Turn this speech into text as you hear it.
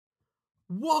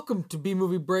Welcome to B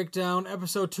Movie Breakdown,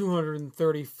 episode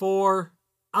 234.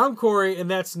 I'm Corey, and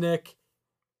that's Nick.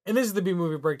 And this is the B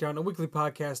Movie Breakdown, a weekly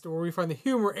podcast where we find the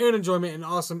humor and enjoyment in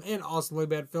awesome and awesomely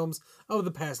bad films of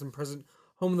the past and present,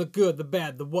 home of the good, the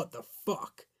bad, the what the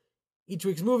fuck. Each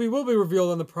week's movie will be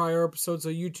revealed on the prior episode, so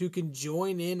you too can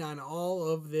join in on all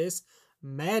of this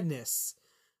madness.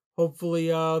 Hopefully,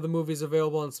 the movie's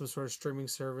available on some sort of streaming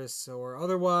service or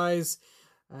otherwise.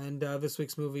 And this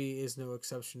week's movie is no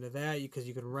exception to that because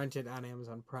you can rent it on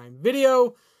Amazon Prime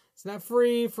Video. It's not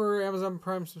free for Amazon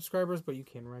Prime subscribers, but you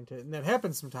can rent it. And that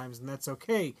happens sometimes, and that's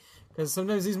okay. Because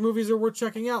sometimes these movies are worth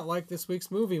checking out, like this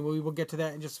week's movie. We will get to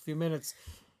that in just a few minutes.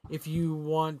 If you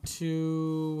want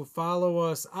to follow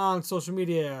us on social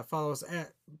media, follow us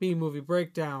at B Movie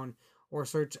Breakdown or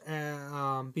search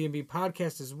B&B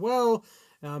Podcast as well.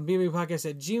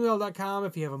 bmbpodcast@gmail.com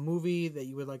if you have a movie that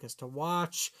you would like us to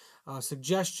watch, a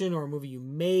suggestion or a movie you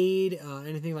made,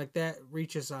 anything like that,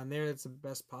 reach us on there. It's the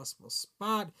best possible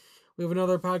spot. We have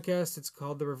another podcast. It's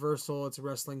called The Reversal. It's a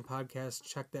wrestling podcast.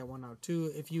 Check that one out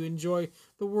too if you enjoy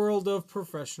the world of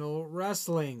professional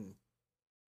wrestling.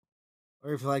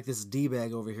 Or if you like this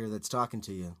D-bag over here that's talking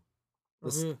to you.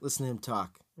 Listen to him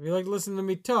talk. If you like listening to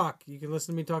me talk, you can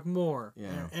listen to me talk more.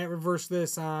 Yeah. At Reverse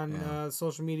This on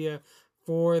social media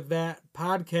for that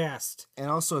podcast. And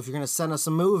also, if you're going to send us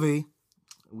a movie,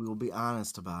 we will be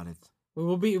honest about it. We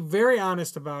will be very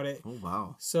honest about it. Oh,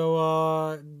 wow.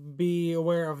 So be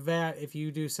aware of that if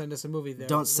you do send us a movie. We're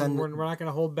not going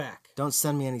to hold back. Don't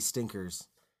send me any stinkers.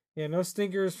 Yeah, no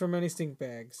stinkers from any stink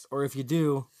bags. Or if you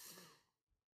do,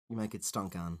 you might get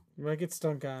stunk on. You might get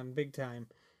stunk on big time.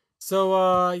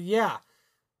 So, yeah.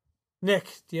 Nick,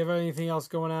 do you have anything else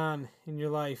going on in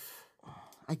your life?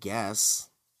 I guess.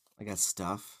 I got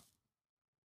stuff.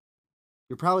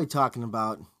 You're probably talking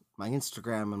about my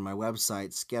Instagram and my website,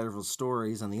 Scatterville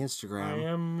Stories on the Instagram. I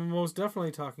am most definitely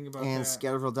talking about and that.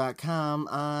 Scatterville.com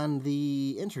on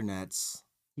the internets.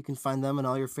 You can find them in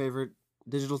all your favorite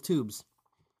digital tubes.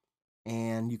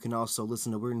 And you can also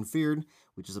listen to Weird and Feared,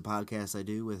 which is a podcast I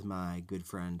do with my good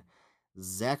friend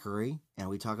Zachary. And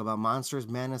we talk about monsters,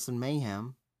 madness, and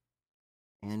mayhem.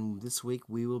 And this week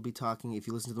we will be talking, if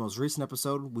you listen to the most recent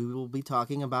episode, we will be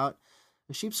talking about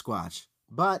a sheep squatch.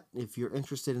 But if you're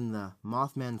interested in the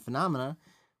Mothman phenomena,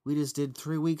 we just did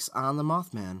 3 weeks on the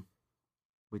Mothman,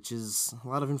 which is a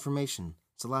lot of information.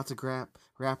 It's a lot to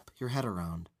wrap your head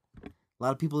around. A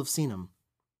lot of people have seen him,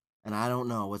 and I don't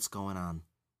know what's going on.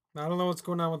 I don't know what's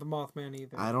going on with the Mothman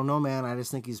either. I don't know, man. I just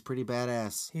think he's pretty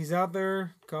badass. He's out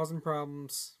there causing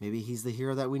problems. Maybe he's the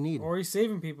hero that we need. Or he's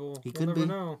saving people. He You'll could be.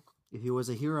 never know. If he was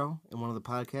a hero in one of the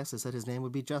podcasts, I said his name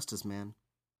would be Justice Man.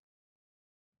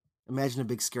 Imagine a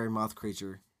big scary moth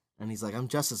creature, and he's like, I'm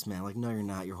Justice Man. Like, no, you're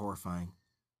not. You're horrifying.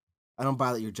 I don't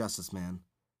buy that you're Justice Man.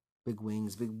 Big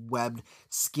wings, big webbed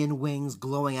skin wings,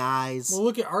 glowing eyes. Well,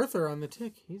 look at Arthur on the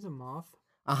Tick. He's a moth.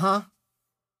 Uh-huh.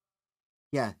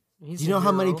 Yeah. He's Do you know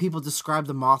how many people describe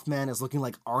the Mothman as looking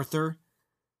like Arthur?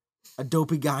 A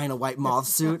dopey guy in a white moth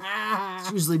suit.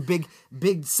 It's usually big,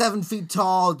 7 feet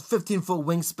tall, 15-foot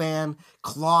wingspan,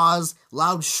 claws,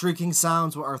 loud shrieking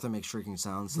sounds. Well, Arthur makes shrieking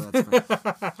sounds, so that's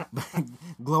fair.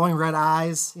 Glowing red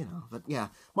eyes, But yeah,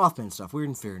 Mothman stuff. Weird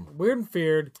and Feared. Weird and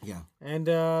Feared. Yeah. And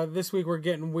this week we're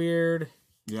getting weird.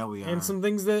 Yeah, we are. And some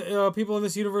things that people in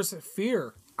this universe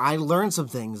fear. I learned some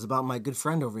things about my good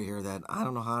friend over here that I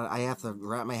don't know how I have to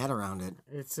wrap my head around it.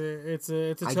 It's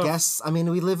a tough... I guess, we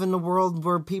live in a world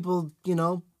where people,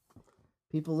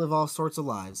 people live all sorts of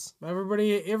lives.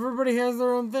 Everybody has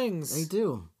their own things. They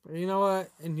do. You know what?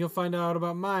 And you'll find out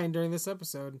about mine during this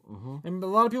episode. Mm-hmm. And a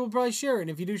lot of people probably share it.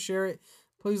 And if you do share it,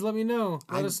 please let me know.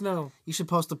 Let us know. You should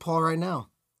post a poll right now.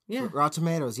 Yeah. Raw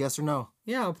Tomatoes, yes or no?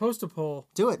 Yeah, I'll post a poll.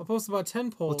 Do it. I'll post about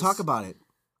 10 polls. We'll talk about it.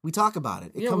 We talk about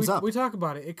it. It comes up. We talk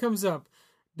about it. It comes up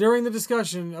during the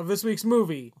discussion of this week's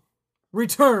movie,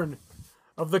 Return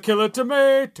of the Killer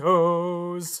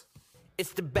Tomatoes.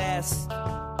 It's the best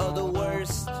of the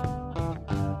worst.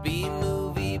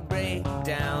 B-movie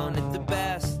breakdown. It's the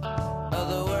best of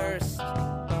the worst.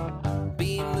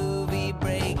 B-movie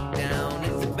breakdown.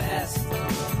 It's the best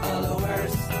of the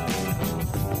worst.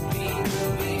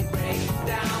 B-movie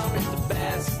breakdown. It's the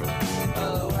best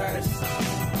of the worst.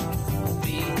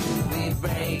 B-movie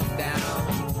breakdown.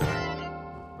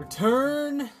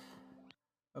 Return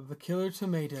of the Killer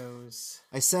Tomatoes.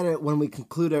 I said it when we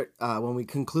concluded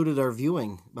our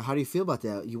viewing. But how do you feel about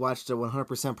that? You watched a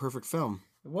 100% perfect film.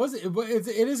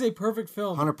 It is a perfect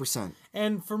film. 100%.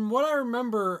 And from what I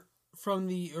remember from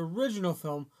the original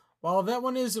film, while that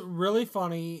one is really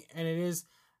funny and it is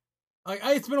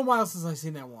it's been a while since I've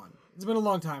seen that one. It's been a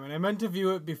long time, and I meant to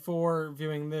view it before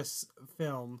viewing this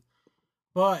film.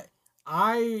 But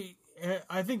I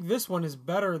think this one is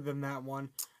better than that one,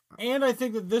 and I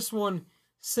think that this one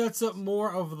sets up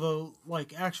more of the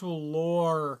like actual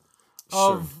lore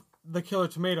of the Killer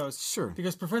Tomatoes. Sure.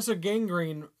 Because Professor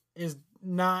Gangrene is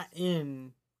not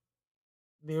in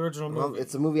the original movie. Well,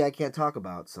 it's a movie I can't talk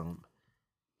about, so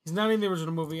He's not in the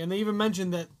original movie, and they even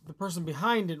mentioned that the person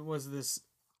behind it was this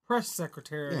press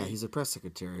secretary. yeah, he's a press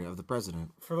secretary of the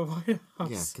president. for the White House.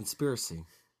 Yeah, conspiracy.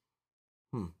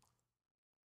 I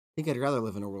think I'd rather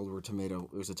live in a world where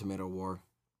there's a tomato war.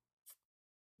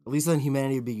 At least then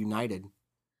humanity would be united.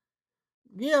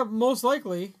 Yeah, most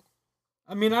likely.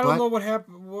 I mean, I don't But- know what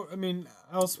happened. I mean,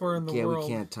 elsewhere in the world. We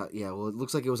can't. Well, it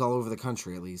looks like it was all over the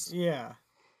country at least. Yeah,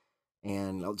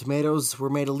 And tomatoes were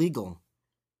made illegal.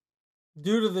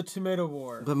 due to the tomato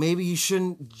war. But maybe you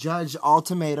shouldn't judge all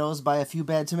tomatoes by a few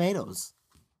bad tomatoes.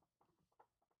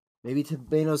 Maybe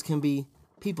tomatoes can be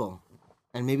people,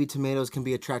 and maybe tomatoes can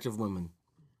be attractive women.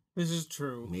 This is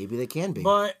true. Maybe they can be.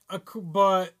 But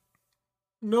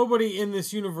nobody in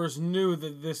this universe knew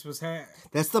that this was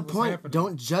That's the what's point. happening.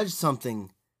 Don't judge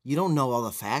something. You don't know all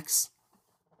the facts.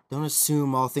 Don't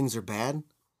assume all things are bad.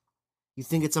 You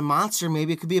think it's a monster,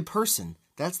 maybe it could be a person.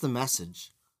 That's the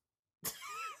message.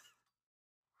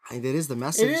 That is the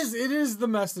message. It is the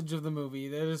message of the movie.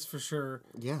 That is for sure.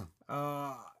 Yeah.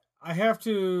 I have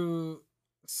to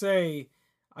say,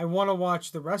 I want to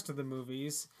watch the rest of the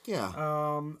movies. Yeah.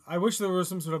 I wish there was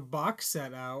some sort of box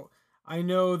set out. I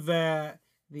know that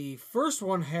the first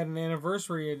one had an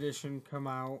anniversary edition come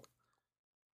out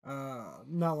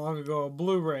not long ago, a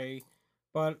Blu-ray.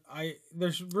 But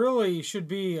there really should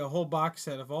be a whole box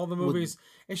set of all the movies.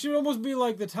 It should almost be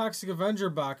like the Toxic Avenger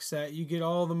box set. You get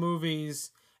all the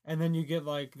movies, and then you get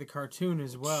like the cartoon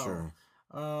as well. Sure.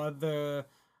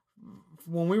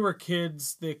 When we were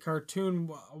kids, the cartoon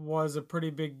was a pretty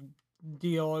big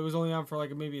deal. It was only on for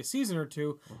like maybe a season or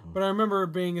two, but I remember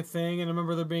it being a thing, and I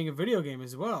remember there being a video game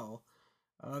as well.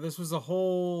 This was a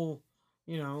whole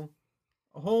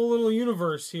little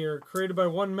universe here created by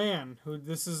one man. Who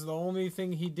this is the only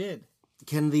thing he did.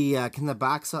 Can the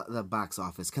box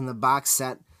office, can the box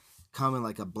set come in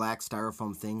like a black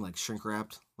styrofoam thing, like shrink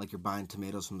wrapped, like you're buying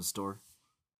tomatoes from the store,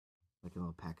 like a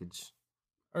little package?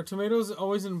 Are tomatoes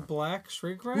always in black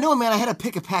shrink wrap? No, man, I had to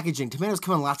pick a packaging. Tomatoes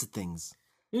come in lots of things.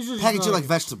 Usually just Packaged in like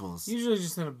vegetables. Usually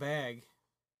just in a bag.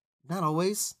 Not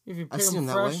always. If you I've pick seen them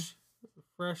them that way.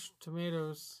 fresh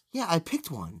tomatoes. Yeah, I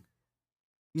picked one.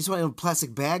 You just want it in a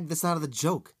plastic bag? That's not the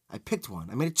joke. I picked one.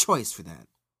 I made a choice for that.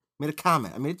 Made a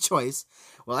comment. I made a choice.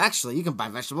 Well, actually, you can buy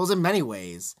vegetables in many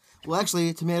ways. Well,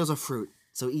 actually, tomatoes are fruit,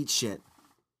 so eat shit.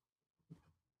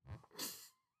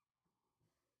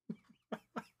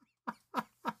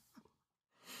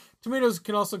 Tomatoes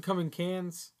can also come in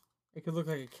cans. It could look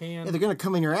like a can. Yeah, they're gonna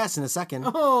come in your ass in a second.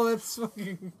 Oh, that's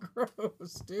fucking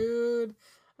gross, dude.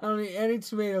 I don't need any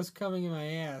tomatoes coming in my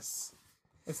ass.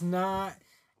 It's not,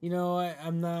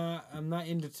 I'm not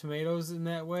into tomatoes in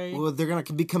that way. Well, they're gonna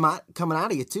be coming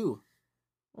out of you too.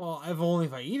 Well,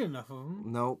 if I eat enough of them.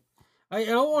 Nope. I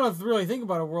don't want to really think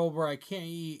about a world where I can't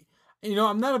eat.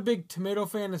 I'm not a big tomato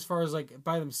fan as far as like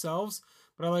by themselves,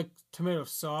 but I like tomato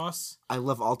sauce I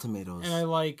love all tomatoes. and I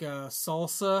like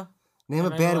salsa Name a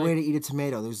and I bad like- way to eat a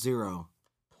tomato. There's zero.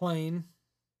 plain.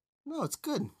 No, it's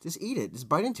good. Just eat it. Just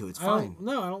bite into it. It's I fine.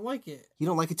 don't like it. You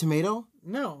don't like a tomato?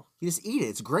 No. You just eat it.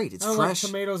 It's great. It's I don't fresh. like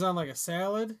tomatoes on like a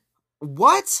salad.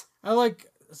 What? I like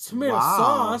tomato Wow.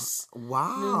 sauce.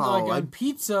 Wow. Like on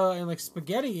pizza and like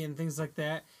spaghetti and things like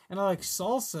that. And I like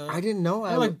salsa. I didn't know.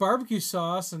 I like barbecue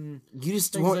sauce and You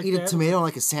just things won't like eat a that. tomato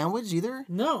like a sandwich either?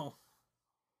 no.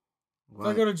 If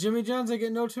I go to Jimmy John's, I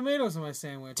get no tomatoes in my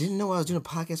sandwich. Didn't know I was doing a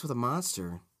podcast with a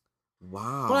monster.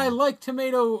 Wow. But I like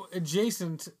tomato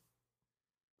adjacent.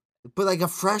 But like a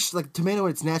fresh like tomato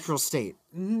in its natural state.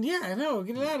 Yeah, I know.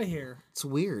 Get it out of here. It's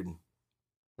weird.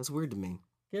 That's weird to me.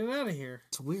 Get it out of here.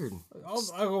 It's weird.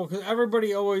 Because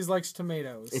everybody always likes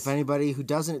tomatoes. If anybody who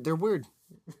doesn't, they're weird.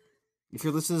 If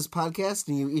you're listening to this podcast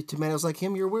and you eat tomatoes like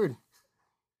him, you're weird.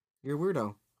 You're a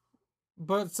weirdo.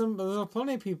 But there's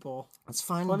plenty of people. That's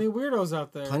fine. Plenty of weirdos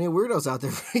out there. Plenty of weirdos out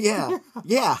there. Yeah.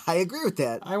 Yeah, I agree with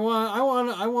that. I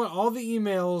want all the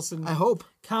emails and I hope.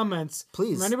 comments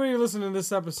Please. from anybody listening to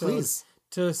this episode Please.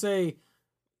 to say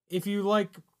if you like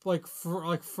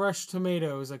fresh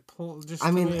tomatoes, like just.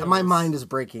 I mean, tomatoes. my mind is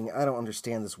breaking. I don't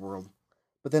understand this world.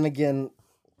 But then again,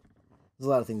 there's a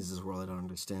lot of things in this world I don't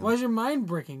understand. Why is your mind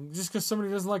breaking? Just because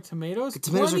somebody doesn't like tomatoes?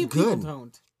 Tomatoes Plenty are of people good.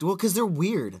 don't. Well, because they're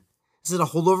weird. Is it a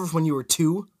holdover from when you were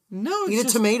 2? No, it's Eat a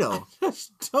just, tomato. I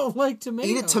just don't like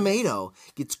tomatoes. Eat a tomato.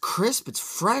 It's crisp. It's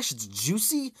fresh. It's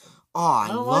juicy. Oh, I I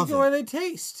don't like love the way it. they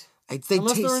taste. They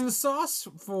Unless taste. they're in the sauce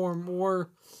form or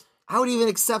I would even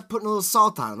accept putting a little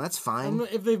salt on them. That's fine.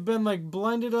 If they've been like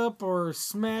blended up or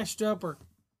smashed up or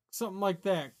something like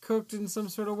that, cooked in some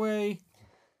sort of way.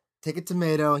 Take a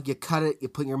tomato, you cut it, you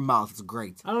put it in your mouth. It's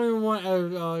great. I don't even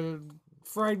want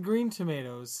fried green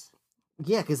tomatoes.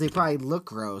 Yeah, because they probably look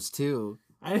gross too.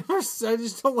 I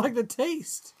just don't like the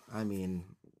taste. I mean,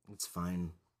 it's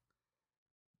fine.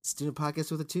 Let's do a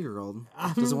podcast with a 2-year-old.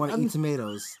 Doesn't want to eat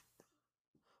tomatoes.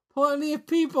 Plenty of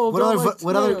people. What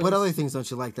don't what other things don't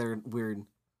you like that are weird?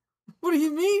 What do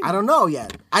you mean? I don't know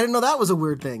yet. I didn't know that was a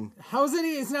weird thing. How is it?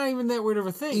 It's not even that weird of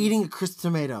a thing. Eating a crisp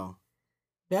tomato.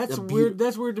 That's weird.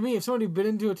 That's weird to me. If somebody bit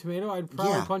into a tomato, I'd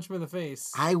probably Yeah. punch him in the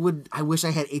face. I wish I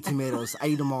had 8 tomatoes. I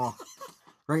eat them all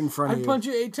right in front of I'd you. punch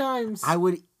you 8 times. I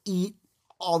would eat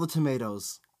all the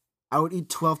tomatoes. I would eat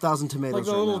 12,000 tomatoes like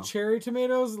the right little now. cherry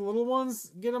tomatoes, the little ones.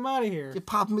 Get them out of here. You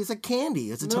pop them. It's like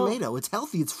candy. It's a Nope. tomato. It's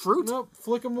healthy. It's fruit Nope,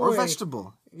 flick them away. or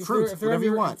vegetable. If Fruit, they're whatever on you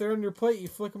your, want. If they're on your plate, you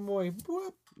flick them away.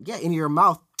 Whoop. Yeah, into your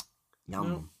mouth. Yum.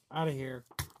 Nope, out of here.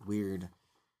 Weird.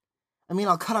 I mean,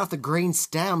 I'll cut off the grain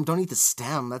stem. Don't eat the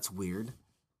stem. That's weird.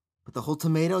 But the whole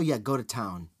tomato, yeah, go to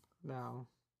town. No,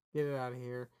 get it out of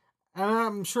here. And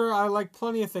I'm sure I like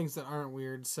plenty of things that aren't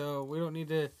weird, so we don't need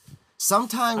to.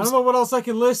 Sometimes I don't know what else I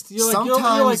can list. You're like,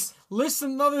 Sometimes- list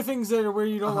some other things that are weird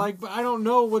you don't like, but I don't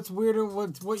know what's weird or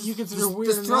what you consider weird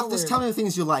just and throw- not just weird. tell me the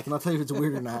things you like, and I'll tell you if it's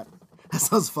weird or not. That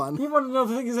sounds fun. You want to know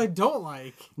the things I don't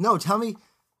like. No, tell me.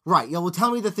 Right, yeah, well,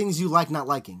 tell me the things you like not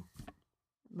liking.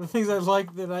 The things I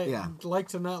like that I Yeah. like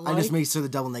to not like. I just made sure the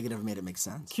double negative made it make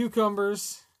sense.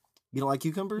 Cucumbers. You don't like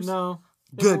cucumbers? No.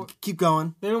 Good. Keep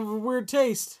going. They don't have a weird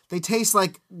taste. They taste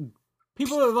like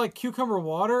People that like cucumber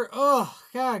water, oh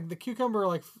god, the cucumber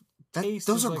like taste.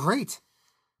 those is are like, great.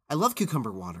 I love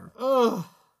cucumber water. Ugh.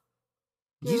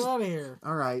 Get You- out of here.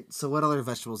 All right. So what other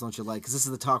vegetables don't you like? Because this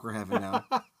is the talk we're having now.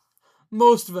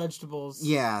 Most vegetables.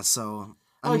 Yeah. So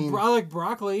I like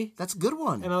broccoli, that's a good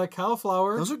one. and I like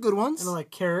cauliflower, Those are good ones. and I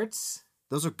like carrots,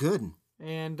 Those are good.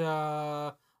 and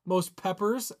most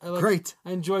peppers. I like. Great.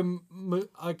 I enjoy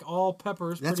like all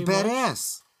peppers. That's pretty much.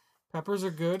 badass. Peppers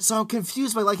are good. So I'm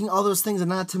confused by liking all those things and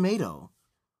not tomato.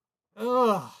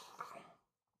 Ugh.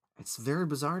 It's very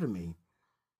bizarre to me.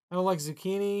 I don't like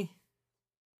zucchini.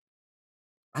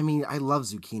 I mean, I love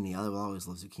zucchini. I will always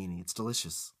love zucchini. It's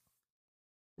delicious.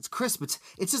 It's crisp.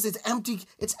 It's empty.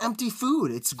 It's empty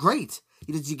food. It's great.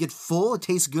 You get full. It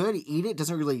tastes good. You eat it.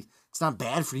 It's not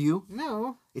bad for you.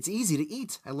 No, It's easy to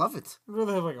eat. I love it. I'd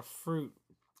rather have like a fruit,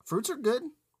 Fruits are good.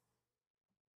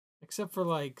 except for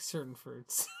like certain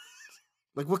fruits.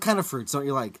 Like what kind of fruits don't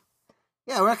you like?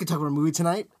 Yeah, we're not gonna talk about a movie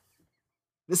tonight.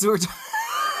 This is what we're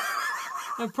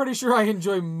I'm pretty sure I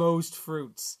enjoy most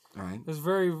fruits. All right.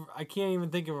 I can't even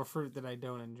think of a fruit that I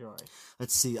don't enjoy.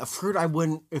 Let's see. A fruit I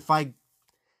wouldn't if I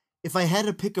had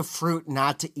to pick a fruit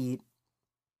not to eat,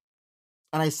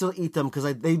 and I still eat them because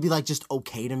they'd be like just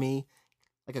okay to me,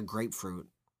 like a grapefruit.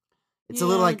 It's a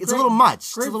little like it's a little much.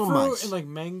 It's a little Grapefruit much. and like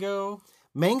mango.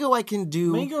 Mango I can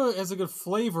do. Mango has a good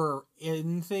flavor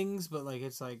in things, but like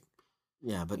it's like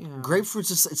Yeah, but Yeah. grapefruit's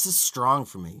just strong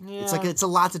for me. It's like Yeah. it's a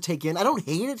lot to take in. I don't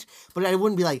hate it, but I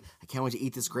wouldn't be like I can't wait to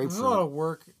eat this there's a lot grapefruit. of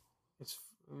work.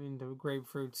 The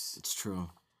grapefruits. It's true.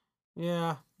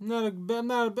 Yeah,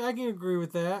 I can agree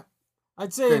with that.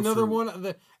 I'd say another Grapefruit. one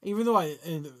that, even though I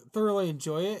thoroughly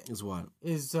enjoy it, Is what?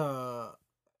 is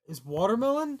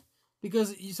watermelon,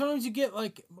 because sometimes you get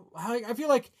like I feel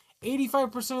like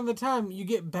 85% of the time you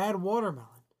get bad watermelon,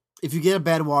 If you get a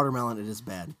bad watermelon, it is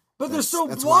bad. but they're so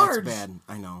that's large. Why it's bad.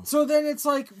 I know. So then it's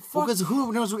like fuck. Because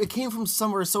who knows? It came from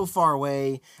somewhere so far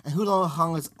away, and who knows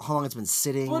how long it's been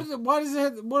sitting. Why does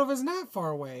it? What if it's not far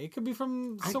away? It could be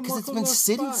from somewhere. Because it's close been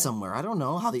sitting by. somewhere. I don't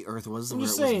know how the Earth was I'm where it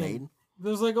just was saying. made.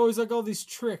 There's like always like all these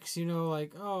tricks,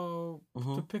 like to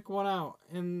Mhm. pick one out,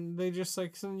 and they just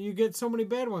like you get so many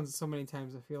bad ones so many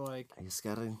times. I feel like. I just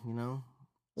gotta,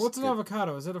 What's an good.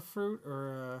 avocado? Is it a fruit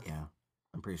or? Yeah,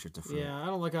 I'm pretty sure it's a fruit. Yeah, I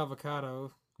don't like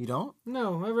avocado. You don't?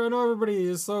 No, I know everybody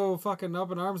is so fucking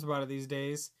up in arms about it these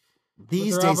days.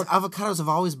 These they're days, avocados have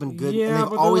always been good, Yeah, and but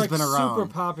they've always they're like been around.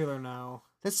 super popular now.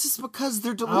 That's just because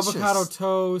they're delicious. Avocado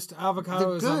toast, avocado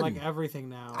They're is on good. like everything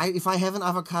now. If I have an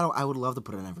avocado, I would love to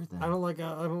put it in everything. I don't like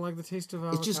the taste of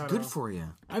avocado. It's just good for you.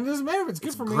 And it doesn't matter if it's good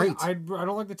It's for great. me. I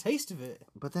don't like the taste of it.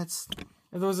 But that's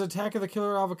If there was Attack of the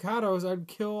Killer Avocados,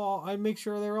 I'd make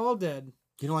sure they were all dead.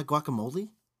 you don't like guacamole?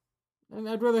 And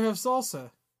I'd rather have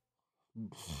salsa.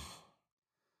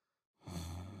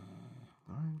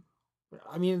 All right.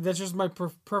 I mean, that's just my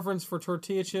preference for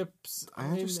tortilla chips. I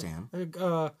understand.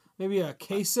 Maybe a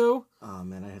queso Oh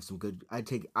man, I have some good.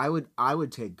 I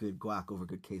would take good guac over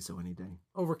good queso any day.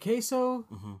 over queso.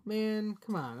 Mhm. Man,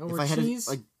 come on. Over if I cheese.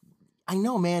 had I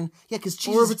know, man. Yeah, because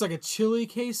cheese. Or if it's like a chili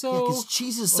queso. Yeah, because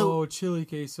cheese is so. Oh, chili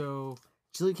queso.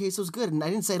 Chili queso's good, and I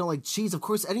didn't say I don't like cheese. Of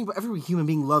course, every human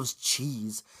being loves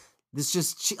cheese. There's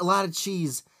just a lot of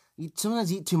cheese. You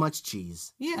sometimes eat too much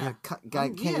cheese. Yeah.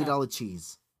 Can't eat all the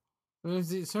cheese.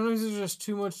 Sometimes there's just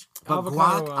too much But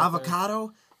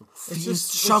avocado,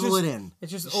 just shovel it in.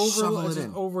 It's just Shovel it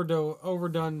in.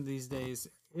 overdone these days.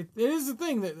 It is the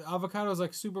thing that avocado is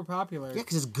like super popular. Yeah,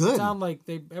 because it's good. It's on like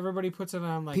everybody puts it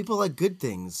on like People like good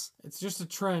things. It's just a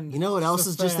trend. You know what It's else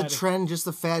is just a trend? Just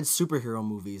the fad superhero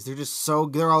movies. They're just so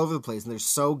good. They're all over the place, and they're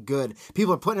so good.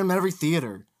 People are putting them in every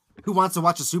theater. Who wants to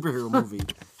watch a superhero movie?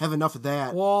 Have enough of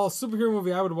that. Well, superhero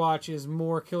movie I would watch is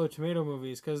more Killer Tomato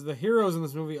movies because the heroes in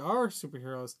this movie are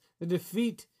superheroes. They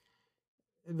defeat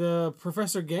the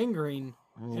Professor Gangrene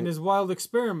and his wild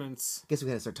experiments. Guess we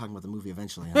gotta start talking about the movie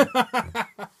eventually. Huh?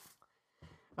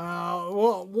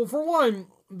 Well, for one,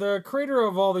 the creator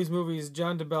of all these movies,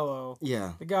 John DeBello,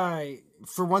 Yeah. the guy,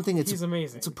 For one thing, he's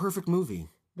amazing. It's a perfect movie.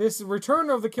 This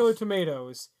Return of the Killer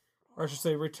Tomatoes, or I should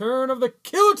say, Return of the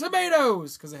Killer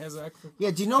Tomatoes, because it has an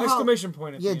Do you know exclamation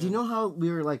point at the do you end. know how we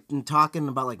were like talking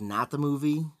about like not the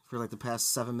movie for like the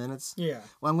past 7 minutes? Yeah.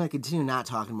 Well, I'm going to continue not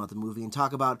talking about the movie and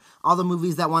talk about all the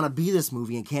movies that want to be this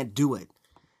movie and can't do it.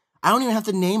 I don't even have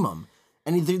to name them.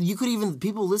 And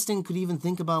people listening could even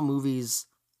think about movies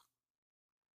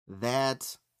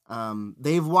that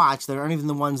they've watched that aren't even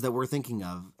the ones that we're thinking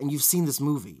of, and you've seen this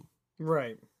movie.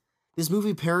 Right. This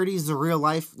movie parodies the real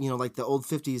life, like the old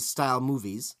 50s style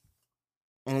movies,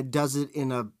 and it does it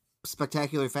in a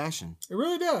spectacular fashion. It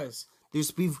really does.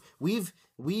 We've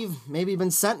maybe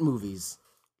been sent movies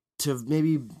to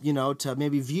maybe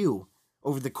view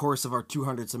over the course of our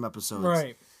 200 some episodes.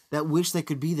 Right. That wish they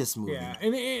could be this movie. Yeah,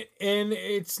 and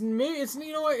it's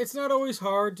you know what, it's not always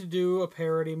hard to do a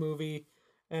parody movie,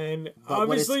 and But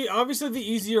obviously the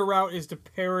easier route is to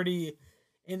parody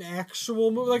an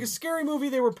actual movie, like a scary movie.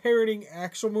 They were parodying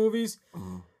actual movies,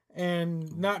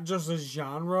 and not just a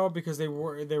genre because they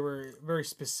were very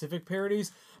specific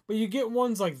parodies. But you get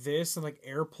ones like this and like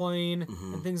Airplane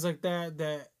and things like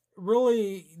that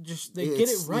really just get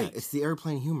it right. Yeah, it's the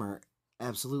airplane humor,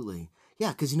 absolutely.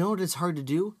 Yeah, because you know what it's hard to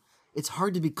do? It's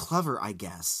hard to be clever, I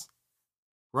guess.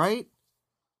 Right?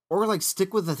 Or like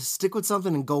stick with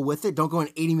something and go with it. Don't go in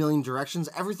 80 million directions.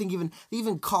 They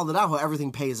even called it out how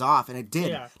everything pays off, and it did.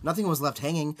 Yeah. Nothing was left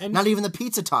hanging. And not even the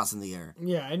pizza toss in the air.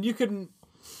 Yeah, and you can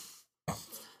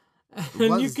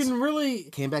really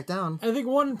Came back down. I think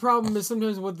one problem is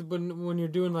sometimes when you're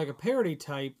doing like a parody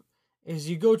type is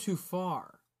you go too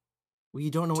far. Well, you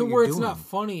don't know to what where you're it's doing. not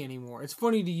funny anymore. It's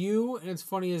funny to you, and it's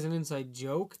funny as an inside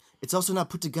joke. It's also not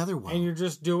put together well. And you're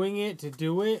just doing it to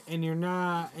do it, and you're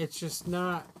not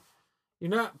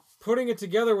putting it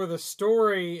together with a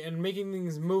story and making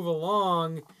things move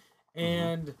along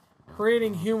and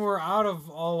creating humor out of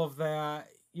all of that.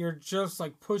 You're just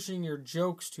like pushing your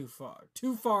jokes too far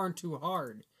and too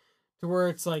hard, to where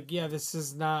it's like, this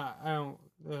is not. I don't.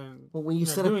 Well, when you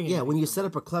set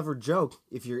up a clever joke,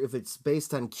 if it's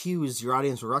based on cues your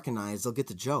audience will recognize, they'll get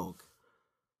the joke.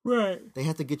 Right. They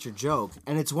have to get your joke.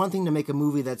 And it's one thing to make a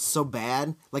movie that's so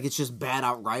bad, like it's just bad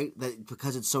outright, that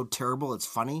because it's so terrible, it's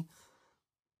funny.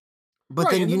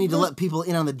 But then you need to let people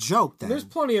in on the joke then. There's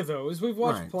plenty of those. We've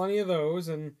watched plenty of those,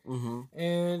 and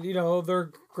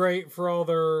they're great for all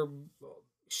their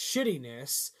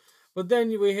shittiness. But then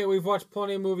we've watched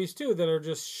plenty of movies too that are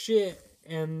just shit,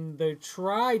 and they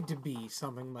tried to be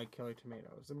something like Killer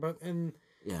Tomatoes.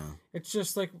 It's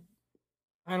just like,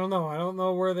 I don't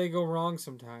know where they go wrong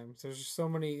sometimes. There's just so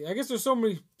many. I guess there's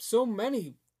so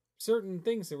many certain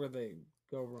things where they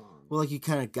go wrong. Well, like you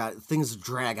kind of got things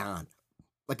drag on.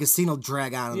 Like a scene will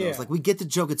drag on. Yeah. Those. Like we get the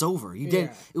joke, it's over. You did.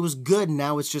 It was good.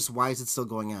 Now it's just, why is it still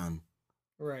going on?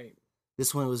 Right.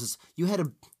 This one was just,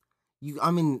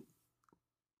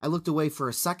 I looked away for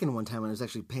a second one time when I was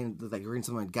actually reading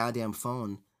something on my goddamn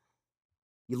phone.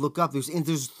 You look up,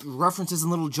 there's references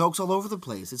and little jokes all over the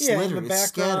place. It's littered, in the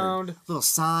it's background. scattered. Little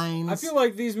signs. I feel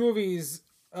like these movies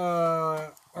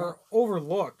are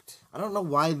overlooked. I don't know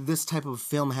why this type of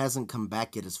film hasn't come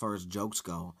back yet as far as jokes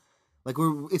go. Like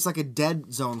it's like a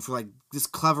dead zone for like this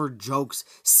clever jokes,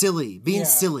 being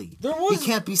silly. You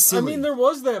can't be silly. I mean, there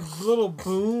was that little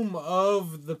boom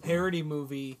of the parody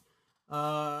movie.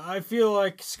 I feel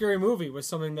like Scary Movie was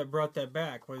something that brought that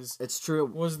back. It's true.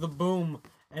 Was the boom,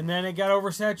 and then it got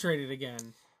oversaturated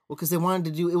again. Well, because they wanted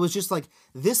to do, it was just like,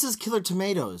 this is Killer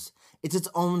Tomatoes. It's its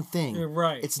own thing.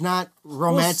 Right. It's not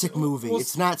romantic movie.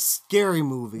 It's not scary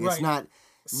movie. Right. It's not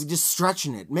just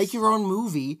stretching it. Make your own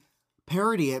movie.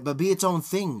 Parody it, but be its own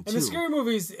thing, too. And the Scary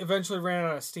Movies eventually ran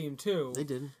out of steam, too. They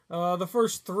did. The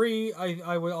first three,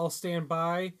 I'll stand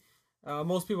by.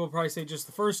 Most people probably say just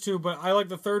the first two, but I like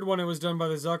the third one. It was done by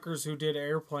the Zuckers who did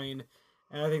Airplane,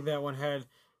 and I think that one had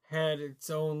its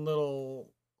own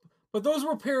little. But those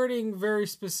were parodying very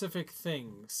specific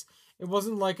things. It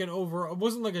wasn't like it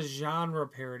wasn't like a genre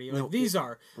parody. Like these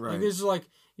are. Right. Like this is like,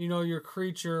 your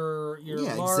creature,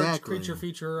 large creature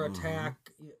feature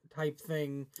attack type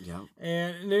thing. Yeah.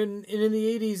 And in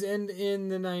the 80s and in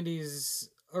the 90s,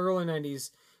 early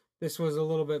 90s, this was a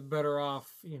little bit better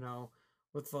off,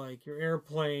 with like your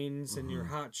airplanes and your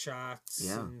hot shots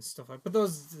and stuff like. But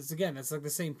those, again, it's like the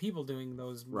same people doing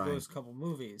those couple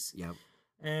movies. Yep.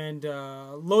 And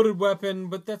Loaded Weapon,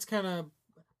 but that's kind of.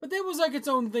 But that was like its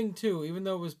own thing too, even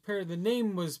though it was the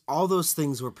name was. All those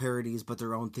things were parodies, but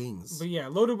their own things. But yeah,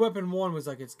 Loaded Weapon 1 was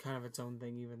like it's kind of its own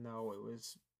thing, even though it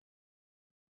was.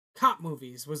 Cop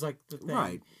movies was like the thing.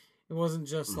 Right. It wasn't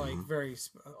just like very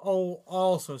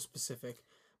also specific.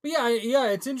 But yeah,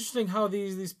 it's interesting how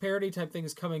these parody type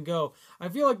things come and go. I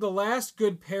feel like the last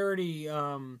good parody,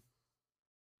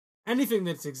 anything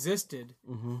that's existed,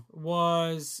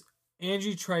 was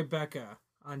Angie Tribeca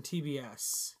on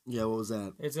TBS. Yeah, what was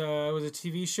that? It was a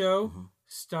TV show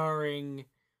starring.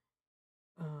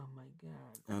 Oh my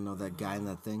god! I don't know that guy in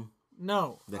that thing.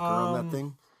 No, that girl in that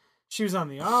thing. She was on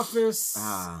The Office.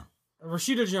 Ah.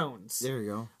 Rashida Jones. There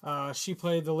you go. She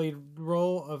played the lead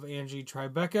role of Angie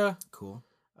Tribeca. Cool.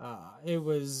 It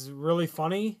was really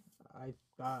funny.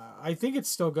 I think it's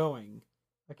still going.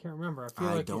 I can't remember. I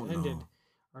feel like it ended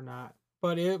or not.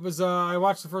 But it was. I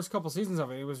watched the first couple seasons of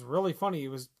it. It was really funny. It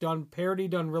was done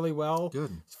really well.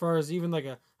 Good. As far as even like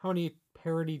how many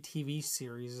parody TV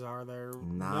series are there?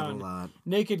 Not a lot.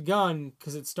 Naked Gun,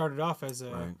 because it started off as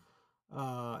a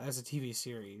TV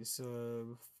series.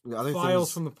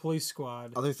 Files from the Police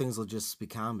Squad. Other things will just be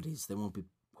comedies. They won't be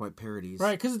quite parodies.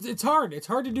 Right, because it's hard. It's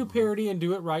hard to do parody and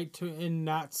do it right and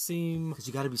not seem. Because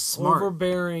you got to be smart.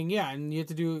 Overbearing, yeah, and you have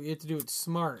to do it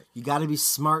smart. You got to be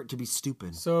smart to be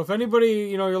stupid. So if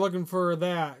anybody, you're looking for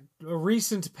a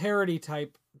recent parody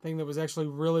type thing that was actually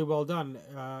really well done,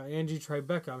 Angie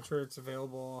Tribeca, I'm sure it's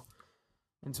available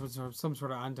in some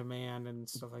sort of on demand and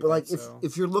stuff like that. But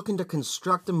if you're looking to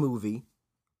construct a movie,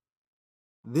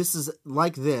 this is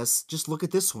like this. Just look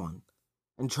at this one,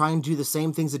 and try and do the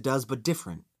same things it does, but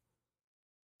different.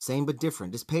 Same but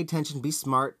different. Just pay attention. Be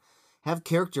smart. Have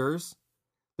characters.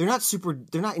 They're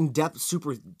not in depth,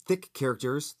 super thick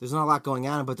characters. There's not a lot going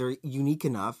on, but they're unique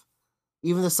enough.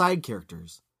 Even the side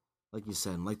characters, like you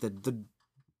said, like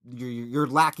your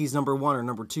lackey's number 1 or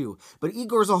number 2. But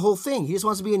Igor's a whole thing. He just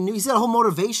wants to be he's got a whole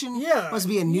motivation. Yeah. Wants to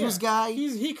be a news guy.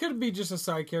 He could be just a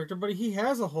side character, but he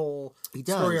has a whole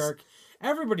story arc.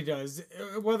 Everybody does.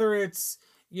 Whether it's,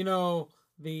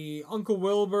 the Uncle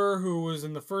Wilbur who was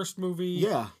in the first movie.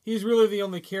 Yeah. He's really the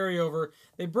only carryover.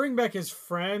 They bring back his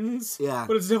friends. Yeah.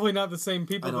 But it's definitely not the same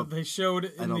people that they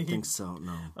showed I don't think so,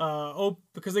 no.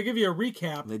 Because they give you a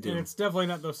recap. They do. And it's definitely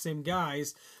not those same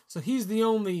guys. So he's the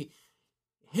only...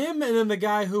 Him and then the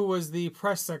guy who was the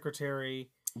press secretary.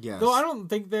 Yes. Though I don't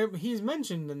think that he's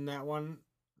mentioned in that one.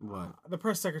 What? The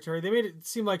press secretary. They made it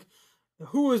seem like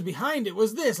who was behind it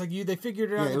was this. Like they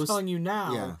figured it out. They're telling you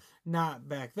now, not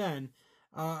back then.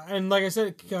 And like I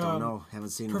said, don't know. Haven't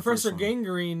seen Professor the first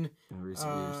Gangrene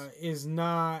one is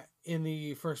not in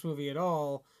the first movie at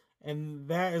all, and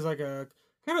that is like a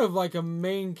kind of like a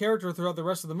main character throughout the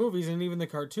rest of the movies and even the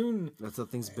cartoon. That's how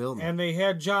things build. And they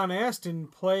had John Astin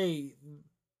play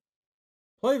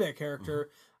that character,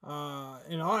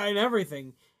 and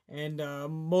everything. And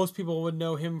most people would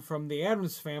know him from the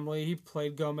Addams Family. He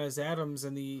played Gomez Addams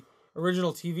in the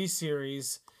original TV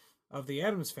series of the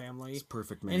Addams Family. It's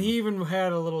perfect, man. And he even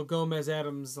had a little Gomez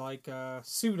Addams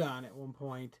suit on at one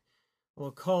point, a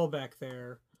little callback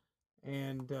there.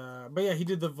 And but yeah, he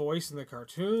did the voice in the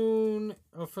cartoon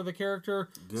for the character.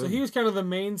 Good. So he was kind of the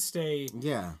mainstay.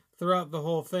 Yeah. Throughout the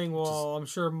whole thing. Well, I'm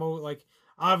sure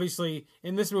obviously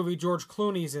in this movie George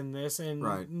Clooney's in this,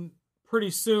 and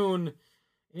pretty soon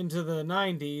into the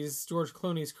 90s, George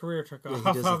Clooney's career took off,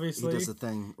 obviously. He does a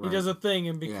thing. Right. He does a thing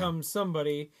and becomes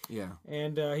somebody. Yeah.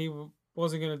 And he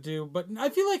wasn't going to do... But I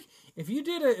feel like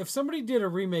if somebody did a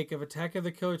remake of Attack of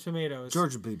the Killer Tomatoes...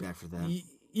 George would be back for that.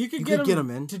 You could get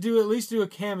him in. To at least do a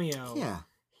cameo. Yeah.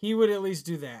 He would at least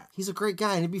do that. He's a great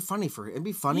guy, and it'd be funny for him. It'd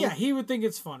be funny. Yeah, he would think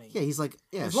it's funny. Yeah, he's like...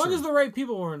 Yeah, as long as the right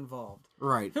people were involved.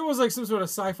 Right. If it was like some sort of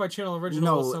Sci-Fi Channel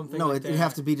original or something like that. It'd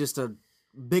have to be just a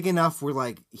big enough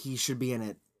where he should be in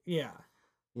it. Yeah.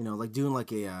 Doing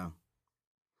like a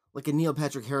Neil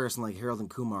Patrick Harris and Harold and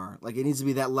Kumar. It needs to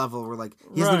be that level where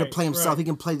he doesn't need to play himself. Right. He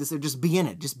can play this or just be in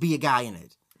it. Just be a guy in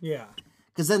it. Yeah.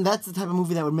 Because then that's the type of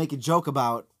movie that would make a joke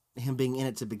about him being in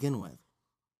it to begin with.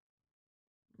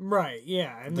 Right,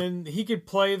 yeah. And then he could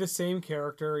play the same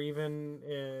character,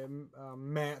 even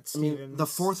Matt I Stevens. mean, the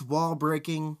fourth wall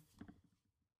breaking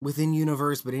within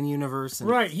universe, but in universe. And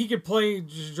Right, he could play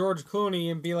George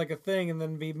Clooney and be like a thing, and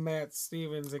then be Matt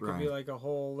Stevens. It could be Right. like a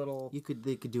whole little. They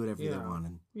could do whatever you they know,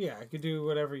 wanted. Yeah, it could do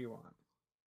whatever you want.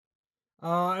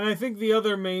 And I think the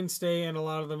other mainstay in a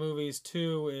lot of the movies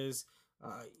too is,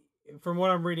 from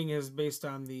what I'm reading, is based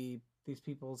on these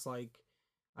people's like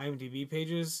IMDb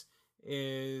pages.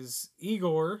 Is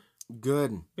Igor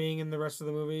Good. being in the rest of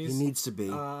the movies? He needs to be.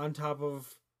 On top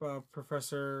of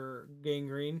Professor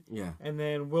Gangrene, Yeah. and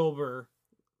then Wilbur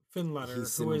Finletter,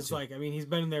 He's who is symmetry. like, I mean, he's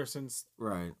been in there since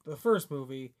Right. the first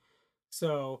movie.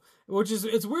 So,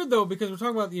 it's weird though, because we're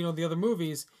talking about, the other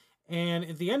movies, and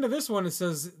at the end of this one, it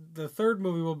says the third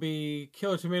movie will be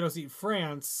Killer Tomatoes Eat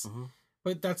France, Mhm.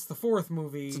 but that's the fourth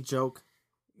movie. It's a joke.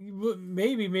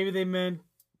 Maybe they meant,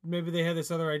 maybe they had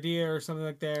this other idea or something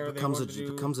like that, or It they becomes, wanted to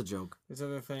do becomes a joke. this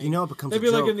other thing. You know it becomes They'd a be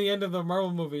joke. like in the end of the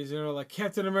Marvel movies, like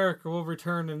Captain America will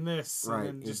return in this, Right,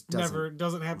 and then it just doesn't.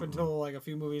 doesn't happen until like a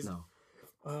few movies No.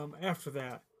 after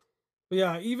that. But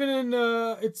yeah, even in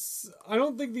I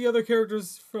don't think the other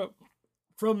characters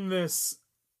from this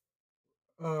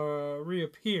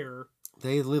reappear.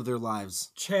 They live their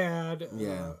lives. Chad,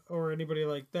 Yeah. or anybody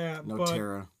like that. No but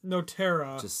Tara. No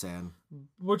Tara, Just sad.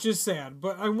 which is sad.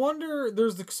 But I wonder.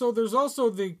 There's also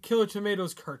the Killer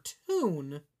Tomatoes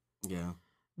cartoon Yeah.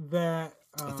 that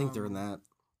I think they're in that.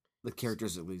 The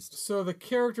characters, at least. So the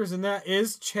characters in that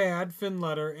is Chad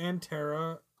Finletter, and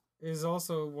Tara is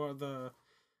also one of the.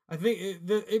 I think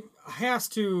it has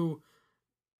to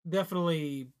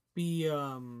definitely be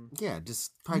Yeah,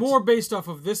 just probably more based off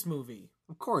of this movie.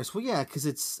 Of course. Well, yeah, because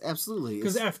it's absolutely.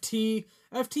 Because FT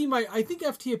I think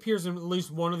FT appears in at least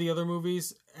one of the other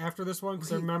movies after this one,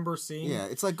 because I remember seeing. Yeah,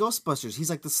 it's like Ghostbusters. He's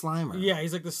like the Slimer. Yeah,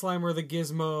 he's like the Slimer, the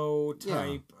Gizmo Yeah.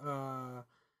 type.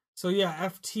 So yeah,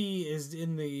 FT is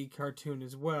in the cartoon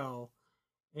as well,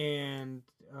 and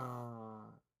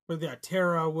but yeah,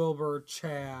 Tara, Wilbur,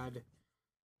 Chad,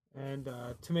 and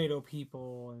Tomato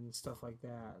People and stuff like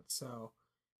that. So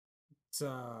it's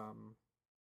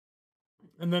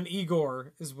and then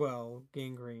Igor as well,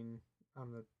 Gangrene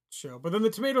on the show. But then the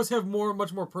Tomatoes have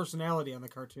much more personality on the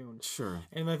cartoon. Sure.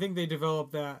 And I think they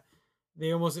developed that.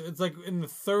 It's like in the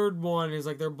third one is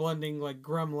like they're blending like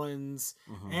Gremlins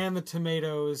Mhm. and the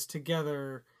Tomatoes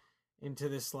together into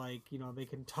this, like, they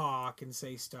can talk and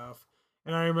say stuff.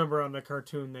 And I remember on the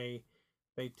cartoon they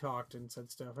talked and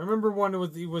said stuff. I remember one it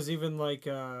was even like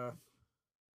a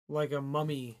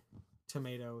mummy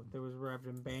tomato that was wrapped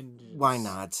in bandages. Why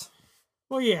not?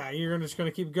 Well, yeah, you're just gonna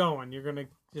keep going. You're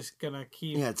just gonna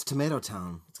keep. Yeah, it's Tomato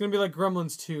Town. It's gonna be like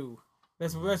Gremlins 2.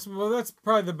 That's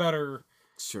probably the better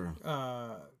Sure.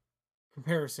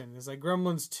 comparison. Is like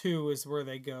Gremlins 2 is where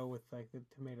they go with like the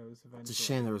tomatoes eventually. It's a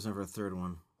shame there was never a third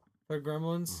one. Third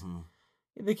Gremlins. Mhm.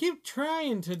 They keep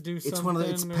trying to do something. It's one of the,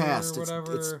 it's or past.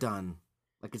 Whatever. It's done.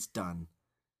 Like it's done.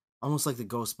 Almost like the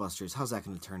Ghostbusters. How's that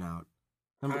going to turn out?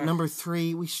 Number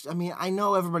 3. I mean, I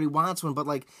know everybody wants one, but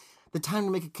like the time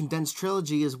to make a condensed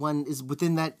trilogy is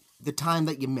within the time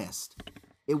that you missed.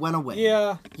 It went away.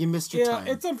 Yeah. You missed your time.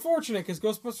 It's unfortunate because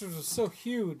Ghostbusters was so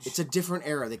huge. It's a different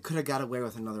era. They could have got away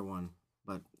with another one,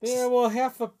 but Yeah, well,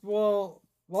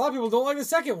 a lot of people don't like the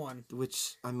second one.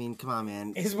 which I mean, come on,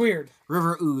 man. It's weird.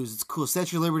 River Ooze, it's cool.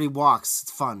 Statue of Liberty walks,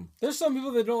 it's fun. There's some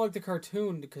people that don't like the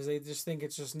cartoon because they just think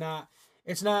it's just not.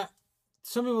 It's not.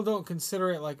 Some people don't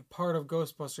consider it like part of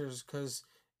Ghostbusters because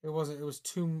it wasn't. It was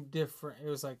too different. It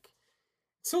was like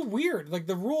so weird. Like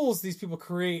the rules these people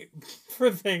create for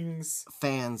things.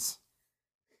 Fans.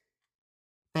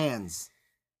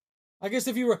 I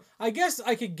guess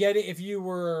I could get it if you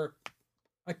were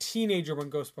a teenager when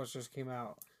Ghostbusters came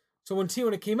out. So when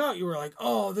it came out, you were like,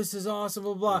 "Oh, this is awesome!"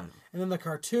 Blah blah. Right. And then the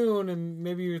cartoon, and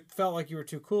maybe you felt like you were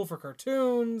too cool for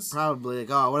cartoons. Probably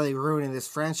like, oh, what are they ruining this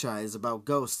franchise about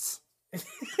ghosts?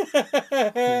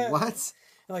 What?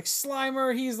 Like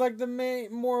Slimer, he's like the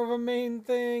more of a main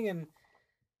thing, and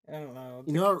I don't know.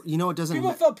 You know, it doesn't.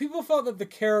 People felt that the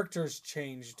characters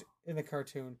changed in the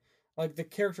cartoon, like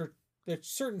the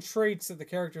certain traits that the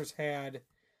characters had.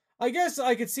 I guess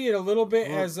I could see it a little bit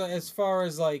as far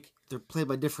as like they're played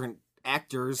by different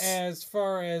actors. as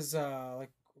far as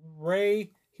like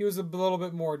Ray, he was a little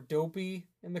bit more dopey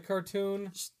in the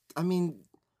cartoon, I mean,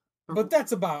 but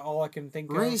that's about all I can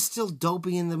think Ray's of. still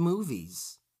dopey in the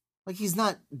movies. Like he's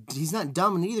not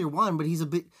dumb in either one, but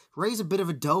Ray's a bit of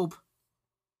a dope.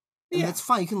 And Yeah. that's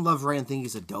fine. You can love Ray and think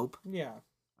he's a dope. Yeah.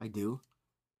 I do.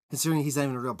 Considering he's not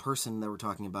even a real person that we're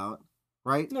talking about.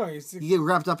 right? No, You get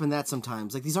wrapped up in that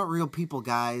sometimes. Like, these aren't real people,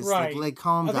 guys. Right. Like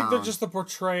calm I down. think they're just the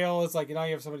portrayal. It's like, you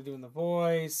have somebody doing the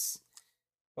voice,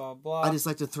 blah, blah. I just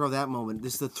like to throw that moment,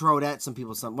 just to throw it at some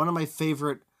people. One of my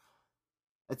favorite,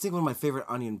 I think one of my favorite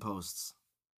Onion posts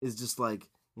is just like,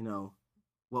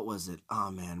 what was it?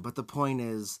 Oh, man. But the point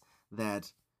is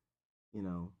that,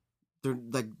 they're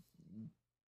like,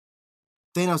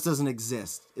 Thanos doesn't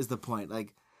exist, is the point.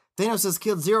 Like, Thanos has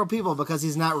killed 0 people because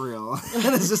he's not real.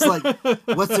 And it's just like,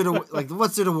 what's there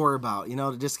to worry about?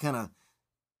 To just kind of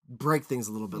break things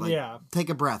a little bit. Like, take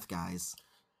a breath, guys.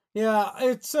 Yeah,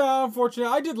 it's unfortunate.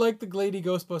 I did like the Lady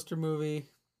Ghostbuster movie.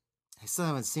 I still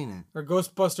haven't seen it. Or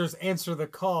Ghostbusters Answer the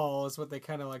Call is what they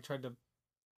kind of like tried to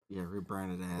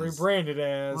rebrand it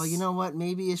as. Well, you know what?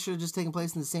 Maybe it should have just taken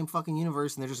place in the same fucking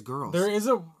universe and they're just girls. There is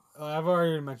I've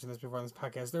already mentioned this before on this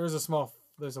podcast.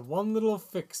 There's a one little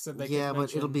fix that they can mention.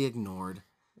 But it'll be ignored.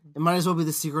 It might as well be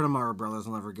the secret of Mara Brothers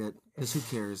we'll never get, because who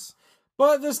cares?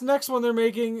 But this next one they're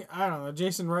making, I don't know,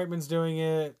 Jason Reitman's doing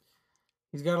it.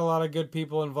 He's got a lot of good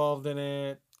people involved in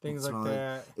it. Things like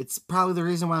that. It's probably the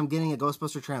reason why I'm getting a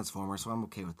Ghostbuster Transformer, so I'm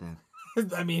okay with that.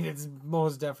 I mean, it's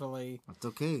most definitely It's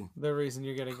okay. the reason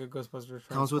you're getting a Ghostbuster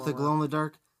Transformer. Comes with a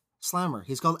glow-in-the-dark slammer.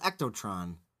 He's called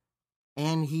Ectotron.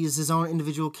 And he's his own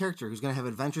individual character who's going to have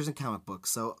adventures in comic books.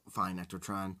 So, fine,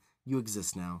 Ectotron. You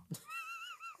exist now.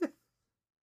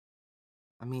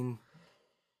 I mean,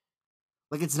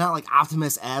 like, it's not like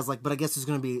Optimus as, like, but I guess there's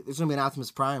going to be an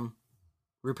Optimus Prime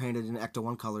repainted in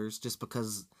Ecto-1 colors just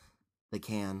because they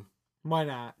can. Why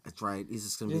not? That's right. He's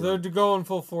just going to be They're going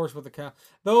full force with the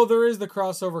though there is the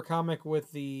crossover comic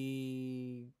with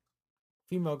the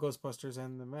female Ghostbusters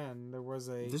and the men.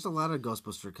 There's a lot of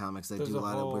Ghostbuster comics that do a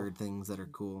lot of weird things that are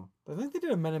cool. I think they did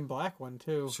a Men in Black one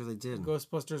too. Sure they did.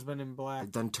 Ghostbusters Men in Black.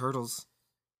 They've done Turtles.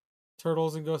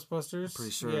 Turtles and Ghostbusters? I'm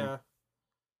pretty sure. Yeah.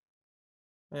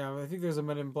 Yeah, I think there's a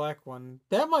Men in Black one.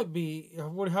 That might be...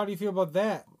 How do you feel about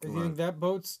that? Do you think that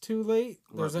boat's too late?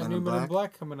 There's that new Men in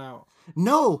Black coming out.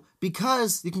 No,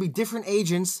 because you can be different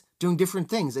agents doing different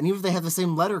things. And even if they have the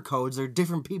same letter codes, they're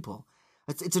different people.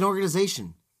 It's an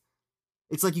organization.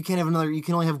 It's like you can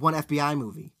only have one FBI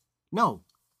movie. No.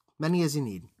 Many as you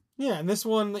need. Yeah, and this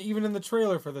one, even in the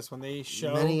trailer for this one, they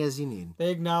show... Many as you need.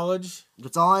 They acknowledge...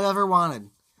 That's all I ever wanted.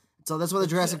 So that's why the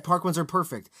Jurassic Park ones are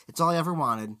perfect. It's all I ever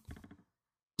wanted.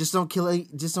 Just don't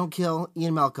kill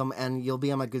Ian Malcolm, and you'll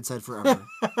be on my good side forever.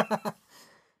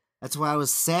 That's why I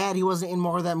was sad he wasn't in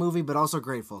more of that movie, but also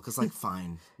grateful, because, like,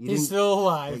 fine. He's still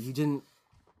alive. Like,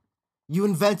 you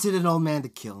invented an old man to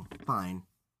kill. Fine.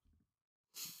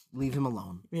 Leave him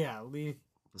alone. Yeah, leave.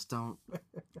 Just don't.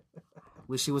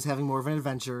 Wish he was having more of an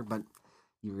adventure, but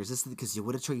you resisted because you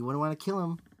wouldn't want to kill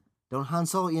him. Don't Han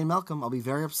Solo Ian Malcolm. I'll be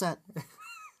very upset.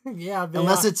 Yeah.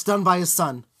 Unless it's done by his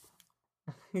son.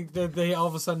 They all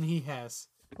of a sudden he has.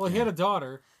 Well, he had a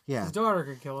daughter. Yeah. His daughter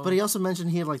could kill him. But he also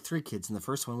mentioned he had like 3 kids in the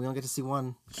first one. We don't get to see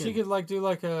one kid. She could like do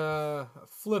like a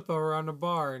flip around a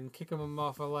bar and kick him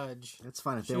off a ledge. That's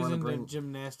fine if they She's want to into bring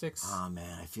gymnastics. Oh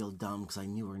man, I feel dumb because I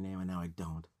knew her name and now I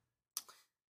don't.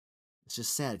 It's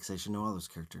just sad because I should know all those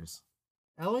characters.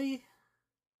 Ellie?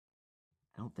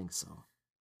 I don't think so.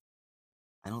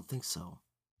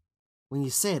 When you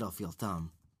say it, I'll feel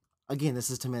dumb. Again, this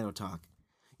is tomato talk.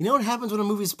 You know what happens when a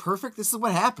movie's perfect? This is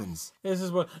what happens. But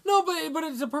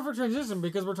it's a perfect transition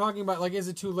because we're talking about like, is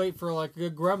it too late for like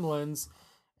good Gremlins,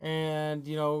 and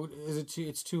is it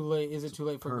too late? Is it too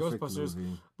late for Ghostbusters?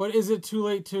 Movie. But is it too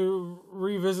late to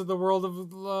revisit the world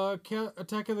of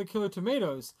Attack of the Killer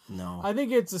Tomatoes? No, I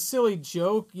think it's a silly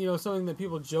joke. Something that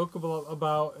people joke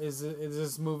about is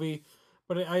this movie,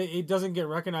 but it doesn't get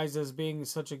recognized as being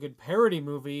such a good parody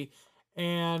movie,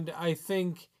 and I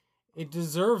think it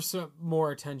deserves some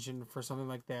more attention for something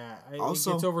like that. It gets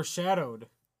overshadowed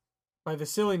by the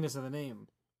silliness of the name.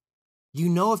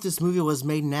 If this movie was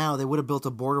made now, they would have built a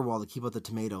border wall to keep out the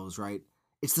tomatoes, right?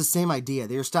 It's the same idea.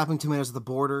 They were stopping tomatoes at the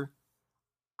border.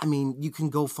 I mean, you can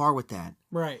go far with that.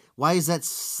 Right. Why is that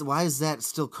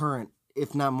still current,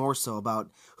 if not more so,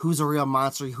 about who's a real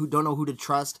monster, who don't know who to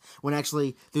trust, when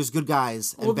actually there's good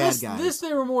guys and bad guys? This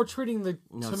they were more treating the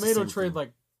tomato trade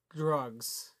like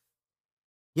drugs.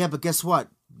 Yeah, but guess what?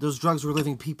 Those drugs were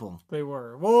living people. They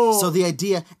were. Whoa. So the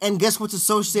idea, and guess what's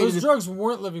associated? Those drugs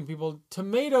weren't living people.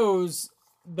 Tomatoes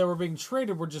that were being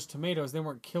traded were just tomatoes. They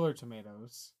weren't killer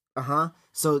tomatoes.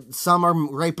 So some are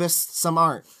rapists, some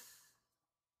aren't.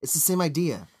 It's the same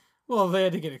idea. Well, they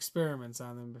had to get experiments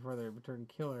on them before they were turned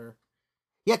killer.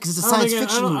 Yeah, because it's a science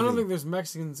fiction movie. I don't think there's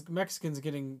Mexicans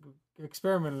getting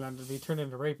experimented on to be turned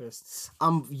into rapists.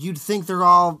 You'd think they're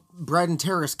all bred in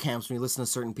terrorist camps when you listen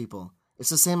to certain people. It's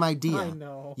the same idea. I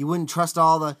know. You wouldn't trust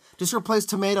all the... Just replace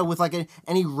tomato with like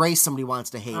any race somebody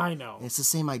wants to hate. I know. It's the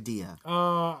same idea.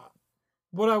 By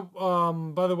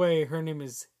the way, her name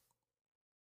is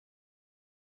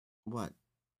What?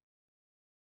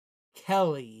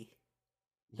 Kelly.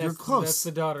 You're close. That's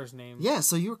the daughter's name. Yeah,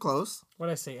 so you were close.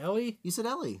 What'd I say, Ellie? You said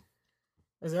Ellie.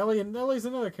 Is Ellie, and Ellie's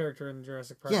another character in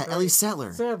Jurassic Park. Yeah, right? Ellie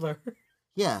Sattler. Sadler.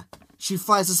 Yeah. She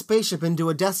flies a spaceship into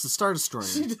a Death Star Destroyer.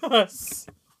 She does.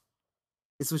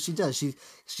 It's what she does.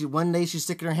 She one day she's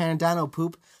sticking her hand in dino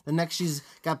poop. The next she's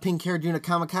got pink hair doing a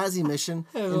kamikaze mission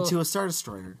into a Star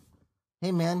Destroyer.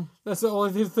 Hey man, That's the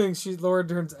only two things Laura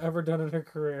Dern's ever done in her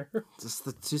career.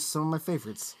 just some of my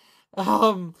favorites.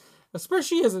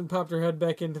 Especially she hasn't popped her head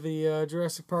back into the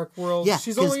Jurassic Park world. Yeah,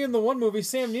 She's 'cause- only in the one movie.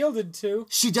 Sam Neill did too.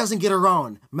 She doesn't get her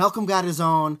own. Malcolm got his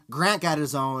own. Grant got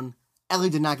his own. Ellie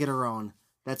did not get her own.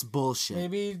 That's bullshit.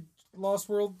 Maybe Lost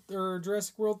World or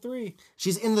Jurassic World 3.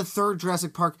 She's in the third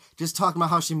Jurassic Park just talking about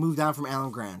how she moved on from Alan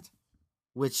Grant.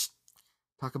 Which,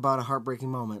 talk about a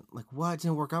heartbreaking moment. Like, what?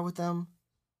 Didn't work out with them?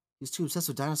 He's too obsessed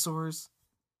with dinosaurs?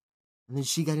 And then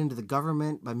she got into the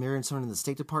government by marrying someone in the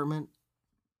State Department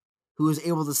who was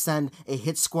able to send a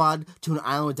hit squad to an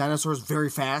island with dinosaurs very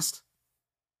fast.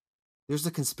 There's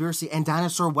a conspiracy and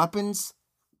dinosaur weapons.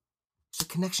 There's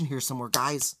a connection here somewhere,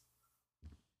 guys.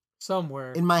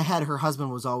 Somewhere. In my head, her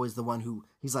husband was always the one who,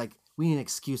 he's like, we need an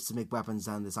excuse to make weapons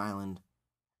on this island.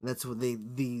 And that's what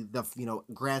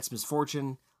Grant's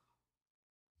misfortune.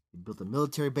 He built a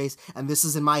military base. And this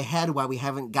is in my head why we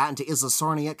haven't gotten to Isla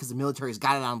Sorna yet, because the military's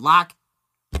got it on lock.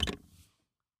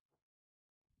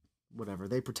 Whatever.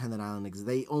 They pretend that island exists.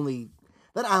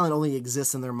 That island only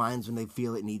exists in their minds when they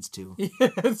feel it needs to. Yeah,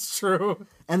 it's true.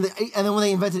 And then when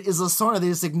they invented Isla Sorna, they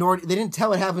just ignored it. They didn't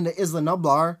tell what happened to Isla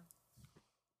Nublar.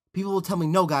 People will tell me,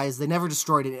 no, guys, they never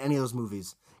destroyed it in any of those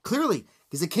movies. Clearly,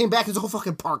 because it came back, there's a whole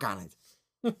fucking park on it.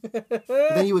 But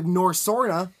then you ignore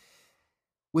Sorna,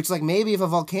 which, like, maybe if a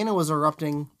volcano was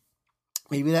erupting,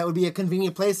 maybe that would be a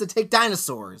convenient place to take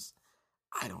dinosaurs.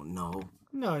 I don't know.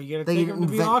 No, you gotta They take them to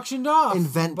be invent- auctioned off.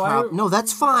 No,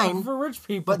 that's fine. For rich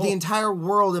people. But the entire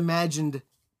world imagined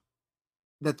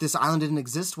that this island didn't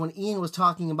exist when Ian was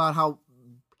talking about how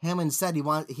Hammond said he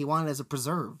wanted it as a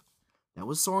preserve. That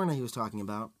was Sorna he was talking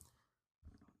about.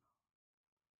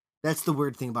 That's the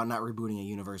weird thing about not rebooting a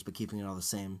universe but keeping it all the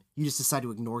same. You just decide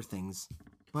to ignore things.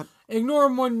 But Ignore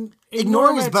them when...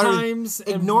 Ignoring is at better- times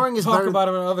and ignoring is talk better- about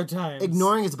them at other times.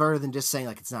 ignoring is better than just saying,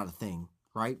 like, it's not a thing,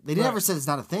 right? They Right. never said it's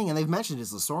not a thing, and they've mentioned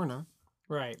it's Sorna.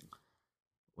 Right.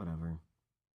 Whatever.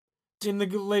 In the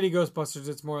Lady Ghostbusters,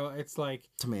 it's like...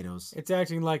 Tomatoes. It's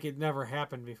acting like it never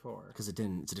happened before. Because it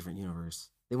didn't. It's a different universe.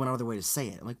 They went out of their way to say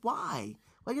it. I'm like, why?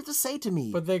 Why do you have to say it to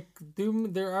me? But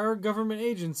there are government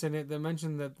agents in it that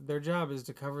mention that their job is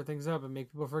to cover things up and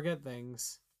make people forget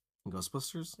things.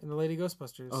 Ghostbusters? In the Lady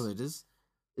Ghostbusters. Oh, it is?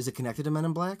 Is it connected to Men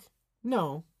in Black?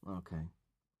 No. Okay.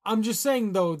 I'm just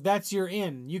saying, though, that's your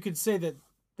in. You could say that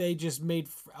they just made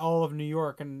all of New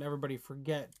York and everybody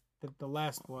forget that the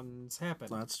last ones happened.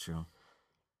 Well, that's true.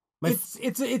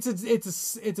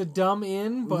 It's a dumb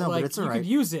in, but No, but like it's you alright. could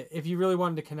use it if you really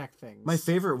wanted to connect things. My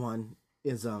favorite one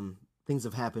is things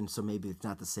have happened, so maybe it's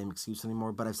not the same excuse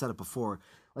anymore. But I've said it before.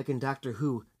 Like in Doctor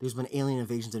Who, there's been alien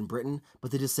invasions in Britain,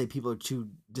 but they just say people are too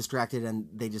distracted and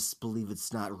they just believe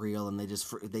it's not real, and they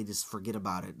just forget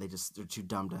about it. They're too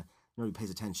dumb to nobody pays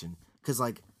attention. Because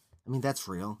that's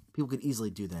real. People could easily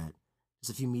do that.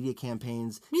 Just a few media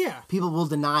campaigns. Yeah. People will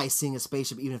deny seeing a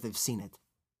spaceship even if they've seen it.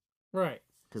 Right.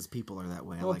 Because people are that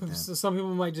way. I Well, like that. some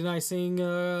people might deny seeing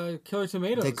Killer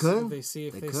Tomatoes. They could. If they see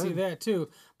They see could. that too,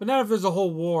 but not if there's a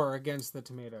whole war against the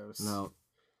tomatoes. No.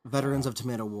 Veterans of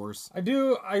Tomato Wars. I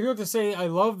do have to say I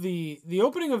love the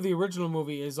opening of the original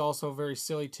movie is also very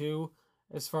silly too,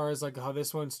 as far as like how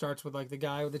this one starts with like the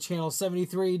guy with the Channel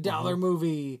 73 dollar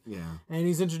movie, Yeah. and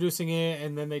he's introducing it,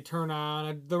 and then they turn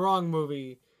on the wrong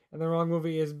movie, and the wrong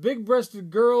movie is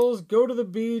big-breasted girls go to the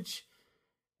beach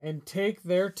and take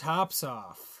their tops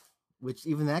off. Which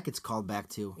even that gets called back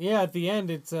to. Yeah, at the end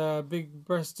it's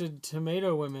big-breasted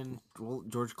tomato women. Well,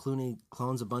 George Clooney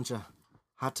clones a bunch of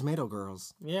hot tomato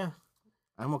girls. Yeah,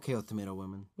 I'm okay with tomato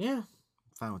women. yeah, I'm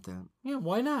fine with that. yeah.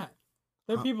 Why not?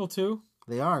 They're people too.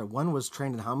 They are. One was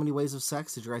trained in how many ways of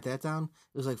sex? Did you write that down?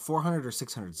 It was like 400 or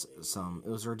 600 some. It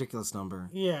was a ridiculous number.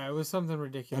 Yeah, it was something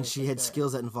ridiculous. And she like had that.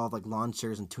 skills that involved like lawn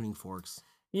chairs and tuning forks.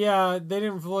 Yeah, they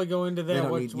didn't really go into They that.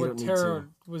 don't What need- you don't need Tara to.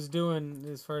 was doing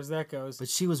as far as that goes. But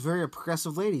she was very a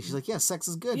progressive lady. She's like, yeah, sex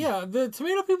is good. Yeah, the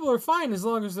tomato people are fine as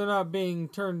long as they're not being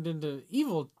turned into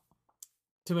evil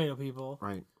tomato people.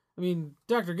 Right. I mean,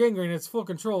 Dr. Gangrene has full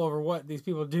control over what these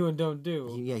people do and don't do.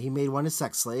 He made one a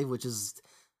sex slave, which is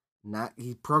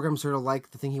He programs her to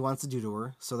like the thing he wants to do to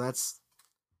her, so that's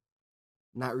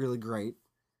not really great.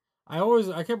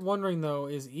 I kept wondering though,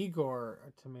 is Igor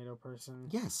a tomato person?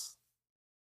 Yes,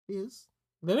 he is.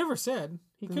 They never said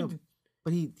he No, could.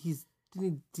 but he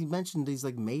mentioned he's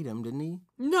like made him, didn't he?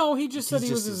 No, he just said He's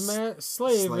he was just his a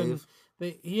slave, and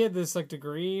slave. he had this like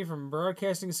degree from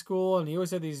broadcasting school, and he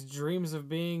always had these dreams of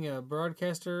being a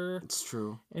broadcaster, It's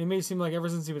true. and it made it seem like ever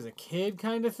since he was a kid,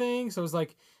 kind of thing. So it was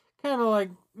like, kind of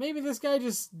like maybe this guy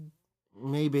just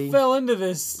Maybe fell into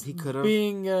this. He could've.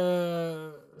 being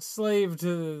a slave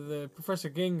to the Professor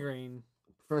Gangrene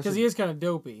because he is kind of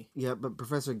dopey. Yeah, but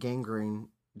Professor Gangrene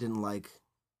didn't like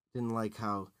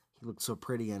how he looked so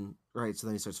pretty and right. So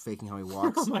then he starts faking how he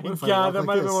walks. Oh my What if I god, walk that like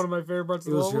might have been this? one of my favorite parts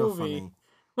It of the was whole real movie. funny.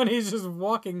 When he's just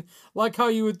walking like how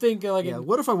you would think Yeah,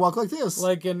 what if I walk like this?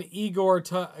 like an Igor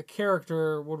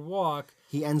character would walk.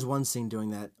 He ends one scene doing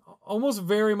that. Almost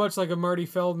very much like a Marty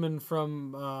Feldman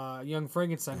from Young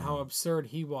Frankenstein, how absurd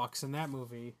he walks in that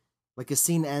movie. Like a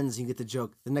scene ends, you get the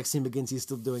joke. The next scene begins, he's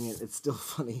still doing it. It's still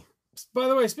funny. By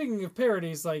the way, speaking of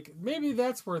parodies, like maybe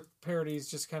that's where parodies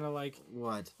just kind of like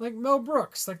What? Mel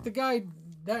Brooks, like the guy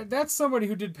that's somebody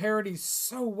who did parodies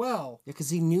so well. Yeah, because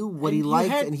he knew what And he you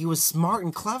liked, had- and he was smart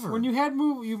and clever. When you had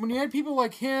people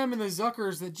like him and the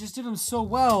Zuckers that just did them so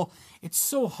well, it's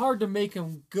so hard to make a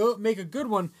good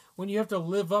one when you have to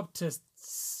live up to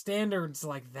standards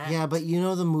like that. Yeah, but you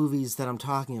know the movies that I'm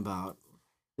talking about.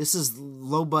 This is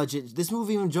low budget. This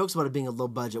movie even jokes about it being a low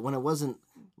budget when it wasn't.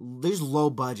 There's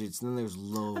low budgets, and then there's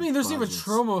low. I mean, there's even budgets.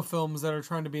 Troma films that are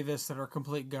trying to be this that are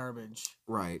complete garbage.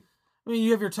 Right. I mean,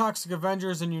 you have your Toxic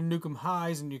Avengers and your Nukem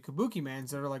Highs and your Kabuki Mans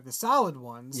that are like the solid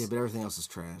ones. Yeah, but everything else is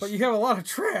trash. But you have a lot of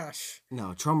trash.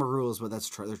 No, Trauma rules, but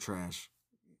they're trash.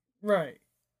 Right.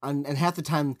 And half the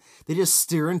time they just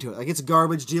steer into it. Like it's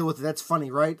garbage. Deal with it. That's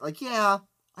funny, right? Like yeah,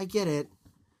 I get it.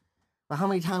 But how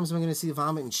many times am I going to see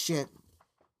vomit and shit?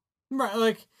 Right,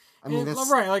 like I mean, that's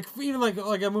right, like even like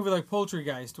a movie like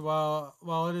Poultrygeist.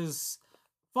 While it is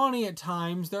funny at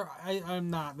times, I'm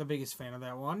not the biggest fan of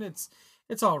that one.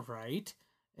 It's all right,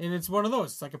 and it's one of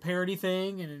those. It's like a parody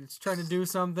thing, and it's trying to do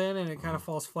something, and it kind of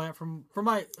falls flat for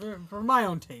my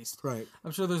own taste. right.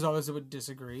 I'm sure there's others that would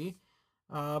disagree,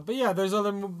 but yeah, there's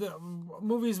other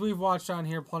movies we've watched on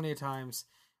here plenty of times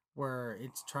where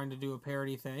it's trying to do a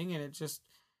parody thing, and it just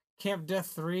Camp Death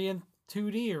 3 and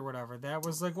 2D or whatever. That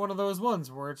was like one of those ones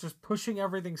where it's just pushing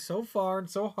everything so far and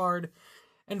so hard,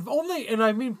 and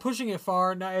I mean pushing it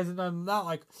far. Not as I'm not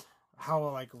like how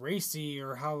like racy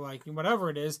or how like whatever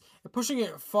it is. Pushing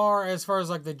it far as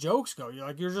like the jokes go.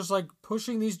 You're just like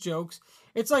pushing these jokes.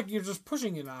 It's like you're just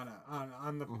pushing it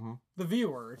on the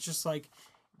viewer. It's just like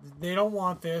they don't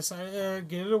want this.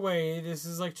 Get it away. This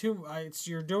is like too.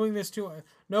 You're doing this too.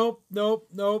 Nope.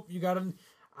 You gotta.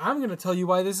 I'm gonna tell you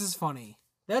why this is funny.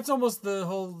 That's almost the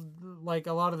whole, like,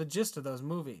 a lot of the gist of those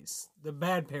movies. The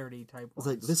bad parody type It's ones.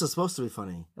 like this is supposed to be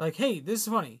funny. Like, hey, this is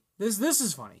funny. This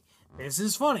is funny. This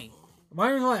is funny. Why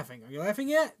are you laughing? Are you laughing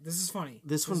yet? This is funny.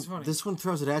 This is funny. one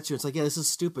throws it at you. It's like, yeah, this is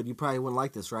stupid. You probably wouldn't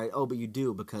like this, right? Oh, but you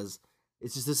do because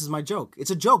it's just this is my joke.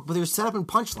 It's a joke, but there's set up in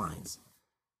punchlines,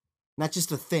 not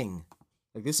just a thing.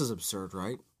 Like this is absurd,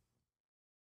 right?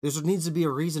 There needs to be a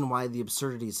reason why the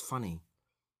absurdity is funny.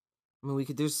 I mean,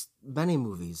 there's many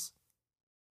movies.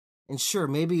 And sure,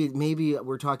 maybe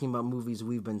we're talking about movies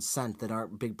we've been sent that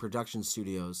aren't big production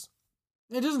studios.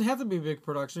 It doesn't have to be a big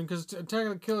production, because Attack of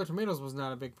the Killer Tomatoes was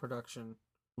not a big production.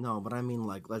 No, but I mean,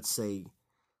 like, let's say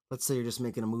you're just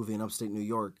making a movie in upstate New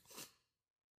York.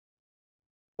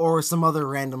 Or some other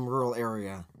random rural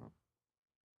area.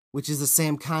 Which is the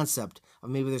same concept of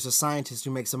maybe there's a scientist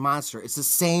who makes a monster. It's the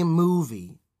same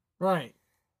movie. Right.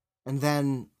 And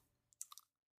then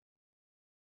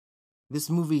this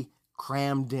movie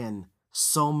crammed in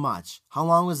so much. How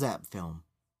long was that film?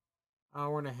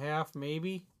 Hour and a half,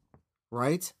 maybe.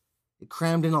 Right? It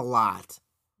crammed in a lot.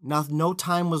 No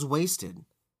time was wasted.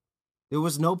 There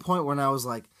was no point when I was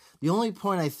like, the only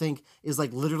point I think is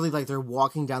like literally like they're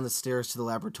walking down the stairs to the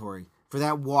laboratory. For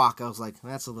that walk, I was like,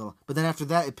 that's a little. But then after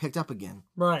that, it picked up again.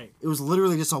 Right. It was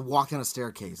literally just a walk down a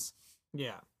staircase.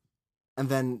 Yeah. And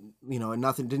then,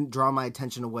 nothing didn't draw my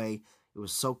attention away. It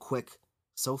was so quick,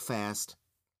 so fast.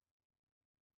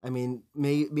 I mean,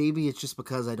 maybe it's just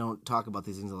because I don't talk about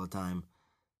these things all the time.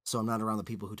 So I'm not around the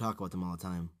people who talk about them all the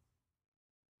time.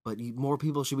 But more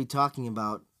people should be talking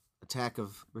about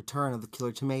Return of the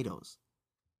Killer Tomatoes.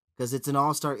 Because it's an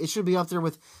all-star. It should be up there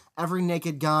with every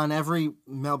Naked Gun, every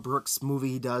Mel Brooks movie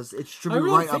he does. It should be I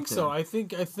really right think up there. so. I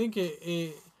think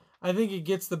it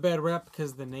gets the bad rap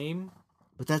because of the name.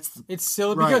 But It's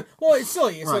silly right. because it's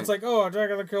silly. So Right. it's like, oh, Attack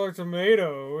of the Killer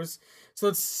Tomatoes.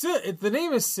 So the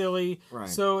name is silly, Right.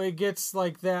 so it gets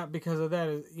like that because of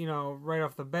that, right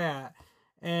off the bat,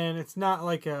 and it's not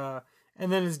like and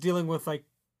then it's dealing with like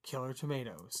killer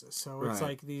tomatoes, so it's Right.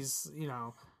 like these,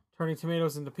 turning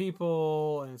tomatoes into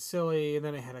people, and it's silly, and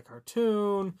then it had a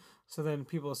cartoon, so then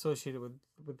people associated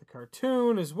with the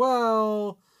cartoon as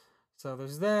well, so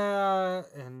there's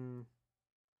that, and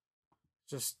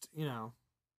just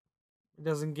it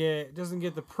doesn't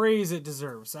get the praise it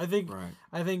deserves. Right.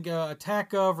 I think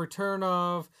Attack of, Return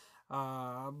of,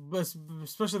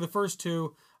 especially the first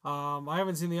two. I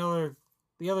haven't seen the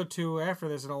other two after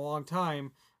this in a long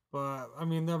time, but I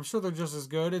mean I'm sure they're just as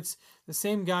good. It's the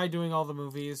same guy doing all the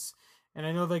movies, and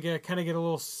I know they get a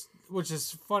little, which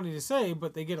is funny to say,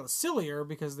 but they get a sillier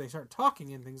because they start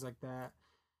talking and things like that.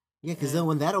 Yeah, because then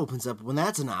when that opens up, when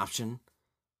that's an option,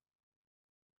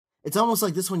 it's almost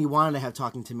like this one you wanted to have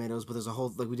talking tomatoes, but there's a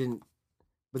whole, like, we didn't,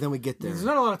 but then we get there. There's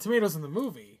not a lot of tomatoes in the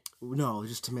movie. No,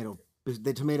 just tomato.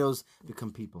 The tomatoes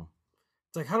become people.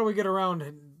 It's like, how do we get around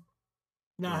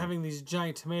not Right. having these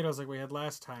giant tomatoes like we had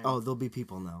last time? Oh, they'll be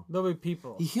people now. They'll be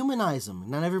people. You humanize them.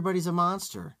 Not everybody's a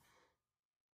monster.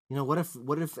 What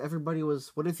if everybody was,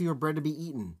 what if you were bred to be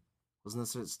eaten? Wasn't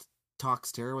this what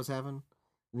talks Tara was having?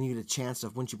 And then you get a chance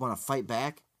of, wouldn't you want to fight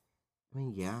back? I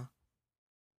mean, yeah.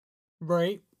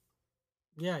 Right?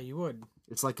 Yeah, you would.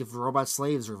 It's like if robot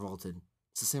slaves revolted.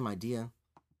 It's the same idea.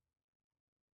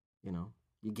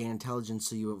 You gain intelligence,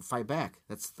 so you fight back.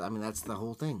 That's the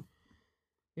whole thing.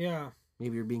 Yeah.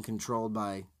 Maybe you're being controlled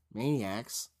by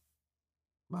maniacs,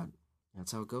 but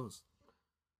that's how it goes.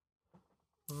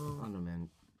 I don't know, man.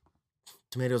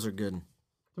 Tomatoes are good,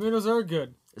 Tomatoes are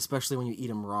good. especially when you eat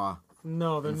them raw.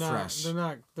 No, they're And not. fresh. They're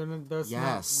not. They're not.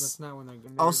 Yes. That's not when they're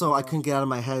good. Also, I couldn't get out of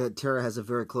my head that Tara has a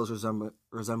very close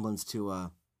resemblance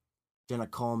to Jenna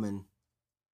Coleman,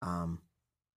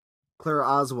 Clara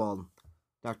Oswald,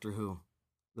 Doctor Who.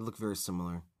 They look very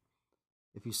similar.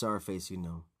 If you saw her face, you'd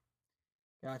know.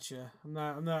 Gotcha. I'm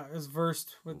not as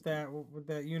versed with that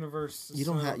universe. You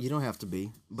don't have to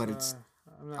be, but it's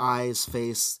I'm not, eyes,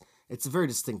 face. It's a very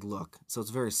distinct look, so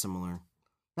it's very similar.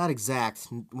 Not exact,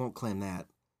 won't claim that,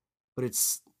 but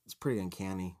it's pretty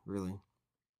uncanny, really.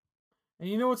 And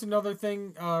you know what's another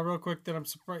thing, real quick, that I'm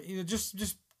surprised.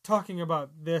 Just talking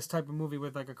about this type of movie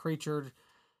with like a creature,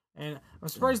 and I'm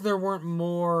surprised there weren't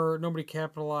more. Nobody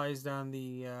capitalized on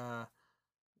the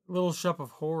Little Shop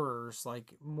of Horrors,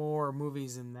 like more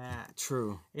movies in that.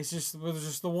 True. There's just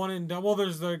the one in well,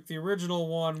 there's like the original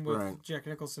one with Right. Jack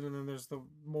Nicholson, and then there's the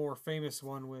more famous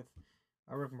one with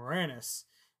Rick Moranis.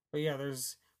 But yeah,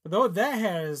 but though that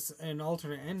has an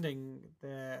alternate ending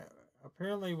that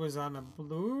apparently was on a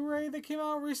Blu-ray that came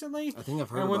out recently. I think I've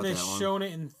heard And when about they that one. shown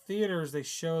it in theaters, they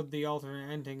showed the alternate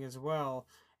ending as well,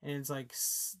 and it's like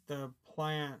the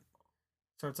plant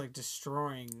starts like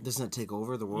destroying. Doesn't it take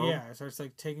over the world? Yeah, it starts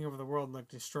like taking over the world and like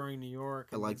destroying New York.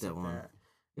 I And like things that one.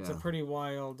 It's Yeah. a pretty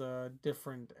wild,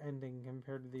 different ending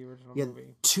compared to the original Yeah,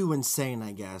 movie. too insane,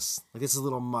 I guess. Like, it's a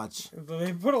little much.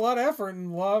 They put a lot of effort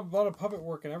and a lot of puppet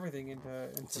work and everything into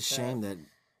It's a shame that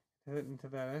into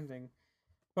that ending.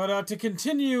 But to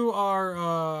continue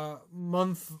our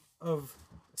month of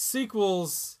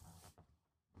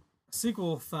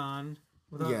sequel-thon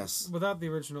without the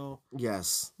original,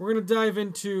 yes, we're gonna dive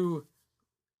into.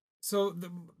 So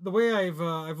the way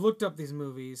I've looked up these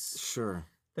movies sure,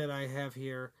 that I have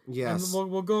here, yes, and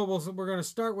we're gonna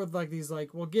start with like these,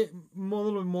 like we'll get a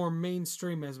little bit more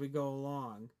mainstream as we go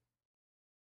along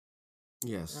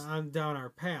yes. on down our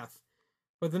path.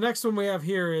 But the next one we have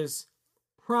here is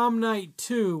Prom Night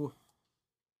 2,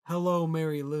 Hello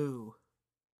Mary Lou.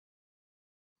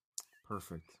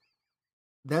 Perfect.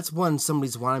 That's one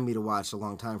somebody's wanted me to watch a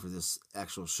long time for this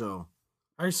actual show.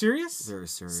 Are you serious? Very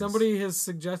serious. Somebody has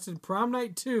suggested Prom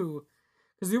Night 2,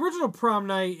 because the original Prom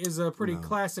Night is a pretty No.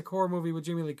 classic horror movie with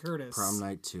Jamie Lee Curtis. Prom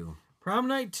Night 2. Prom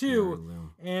Night Mary 2, Lou.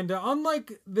 and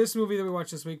unlike this movie that we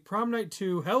watched this week, Prom Night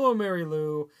 2, Hello Mary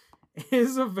Lou,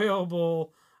 is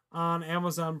available on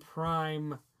Amazon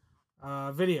Prime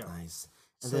Video. Nice.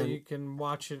 And So then, you can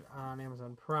watch it on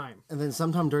Amazon Prime. and then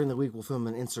sometime during the week we'll film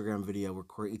an Instagram video where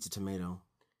Corey eats a tomato.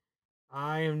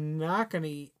 I am not going to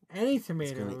eat any He's gonna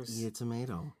tomatoes. eat a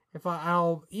tomato. If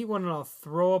I'll eat one and I'll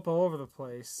throw up all over the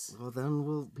place. Well,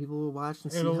 then people will watch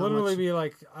and see It'll how literally much... be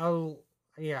like,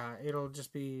 it'll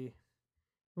just be,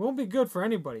 it won't be good for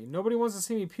anybody. Nobody wants to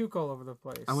see me puke all over the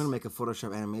place. I'm gonna make a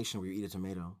Photoshop animation where you eat a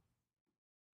tomato,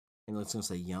 and it's gonna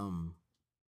say "Yum."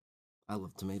 I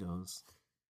love tomatoes.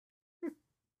 a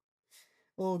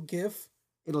little gif.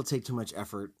 It'll take too much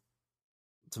effort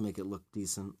to make it look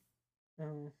decent.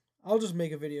 Oh, I'll just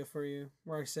make a video for you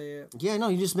where I say it. Yeah, no,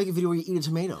 you just make a video where you eat a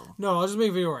tomato. No, I'll just make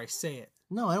a video where I say it.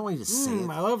 No, I don't want you to say it.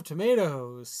 I love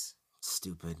tomatoes.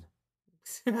 Stupid.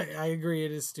 I agree,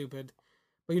 it is stupid.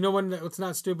 But you know when it's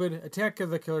not stupid? Attack of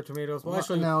the Killer Tomatoes. Well,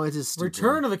 actually, no, it is stupid.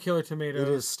 Return of the Killer Tomatoes.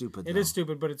 It is stupid. It though. is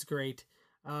stupid, but it's great.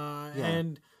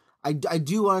 And I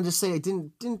do want to just say we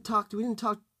didn't talk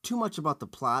too much about the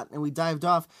plot, and we dived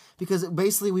off because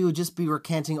basically we would just be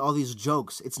recanting all these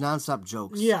jokes. It's nonstop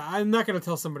jokes. yeah, I'm not gonna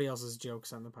tell somebody else's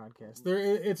jokes on the podcast.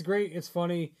 It's great. It's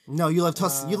funny. No, you love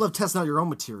testing out your own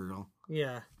material.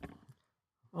 Yeah.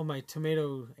 All my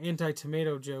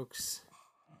anti-tomato jokes.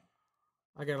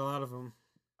 I got a lot of them.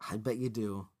 I bet you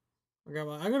do.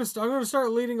 I'm gonna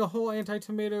start leading a whole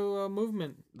anti-tomato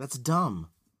movement. That's dumb.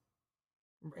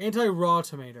 Anti-raw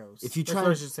tomatoes. If you That's try,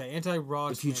 what I should say. Anti-raw.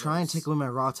 If you try and take away my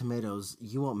raw tomatoes,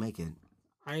 you won't make it.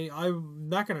 I'm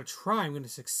not gonna try. I'm gonna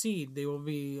succeed. There will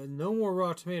be no more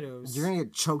raw tomatoes. You're gonna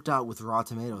get choked out with raw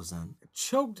tomatoes then.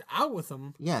 Choked out with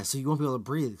them. Yeah, so you won't be able to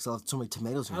breathe because I'll have so many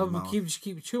tomatoes in your I'll mouth.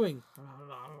 keep chewing.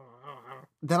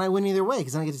 Then I win either way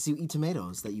because then I get to see you eat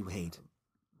tomatoes that you hate.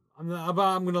 I'm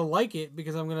gonna like it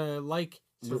because I'm gonna like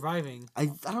surviving. I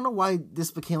don't know why this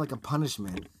became like a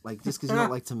punishment. Like just because you don't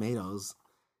like tomatoes.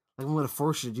 Like I'm gonna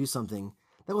force you to do something.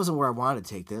 That wasn't where I wanted to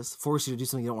take this. Force you to do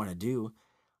something you don't want to do.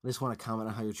 I just want to comment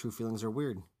on how your true feelings are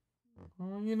weird.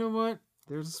 Well, you know what?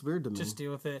 They're just weird to me. Just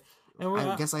deal with it. And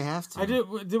I guess I have to. I did.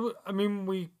 I mean,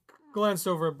 we glanced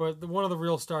over it, but one of the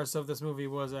real stars of this movie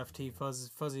was FT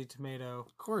Fuzzy Tomato.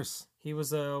 Of course. He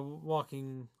was a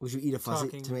walking. Would you eat a fuzzy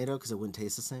talking- tomato because it wouldn't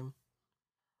taste the same?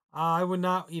 I would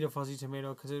not eat a fuzzy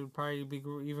tomato because it would probably be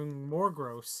even more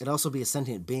gross. It'd also be a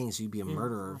sentient being, so you'd be a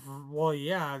murderer. Well,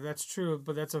 yeah, that's true,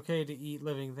 but that's okay to eat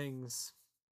living things.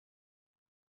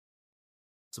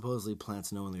 Supposedly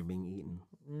plants know when they're being eaten.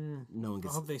 No one I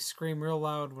gets. hope they scream real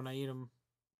loud when I eat them,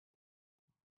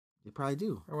 They probably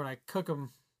do. or when I cook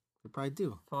them. They probably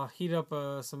do. If I'll heat up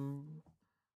some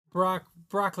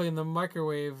broccoli in the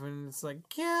microwave, and it's like,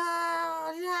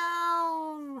 no,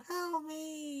 help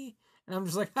me. And I'm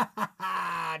just like, ha ha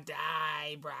ha,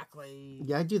 die, broccoli.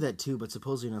 Yeah, I do that too, but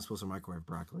supposedly you're not supposed to microwave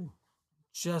broccoli.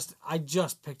 I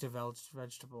just picked a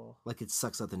vegetable. Like it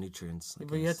sucks out the nutrients. I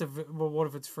But you have guess. to, well, what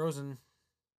if it's frozen?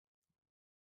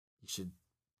 You should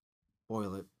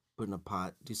boil it, put it in a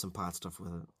pot, do some pot stuff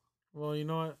with it. Well, you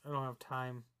know what? I don't have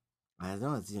time. I don't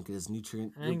know. You don't get his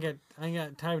nutrient. I ain't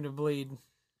got time to bleed.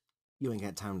 You ain't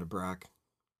got time to brock.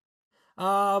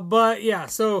 But yeah,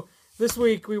 so this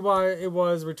week it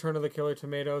was Return of the Killer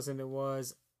Tomatoes, and it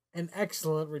was an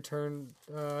excellent return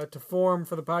to form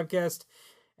for the podcast.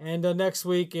 And next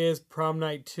week is Prom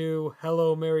Night 2,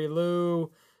 Hello Mary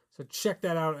Lou. So check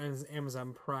that out on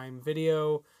Amazon Prime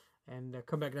Video, and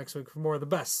come back next week for more of the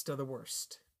best of the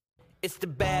worst. It's the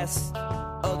best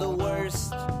of the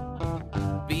worst.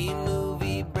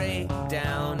 B-movie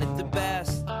breakdown.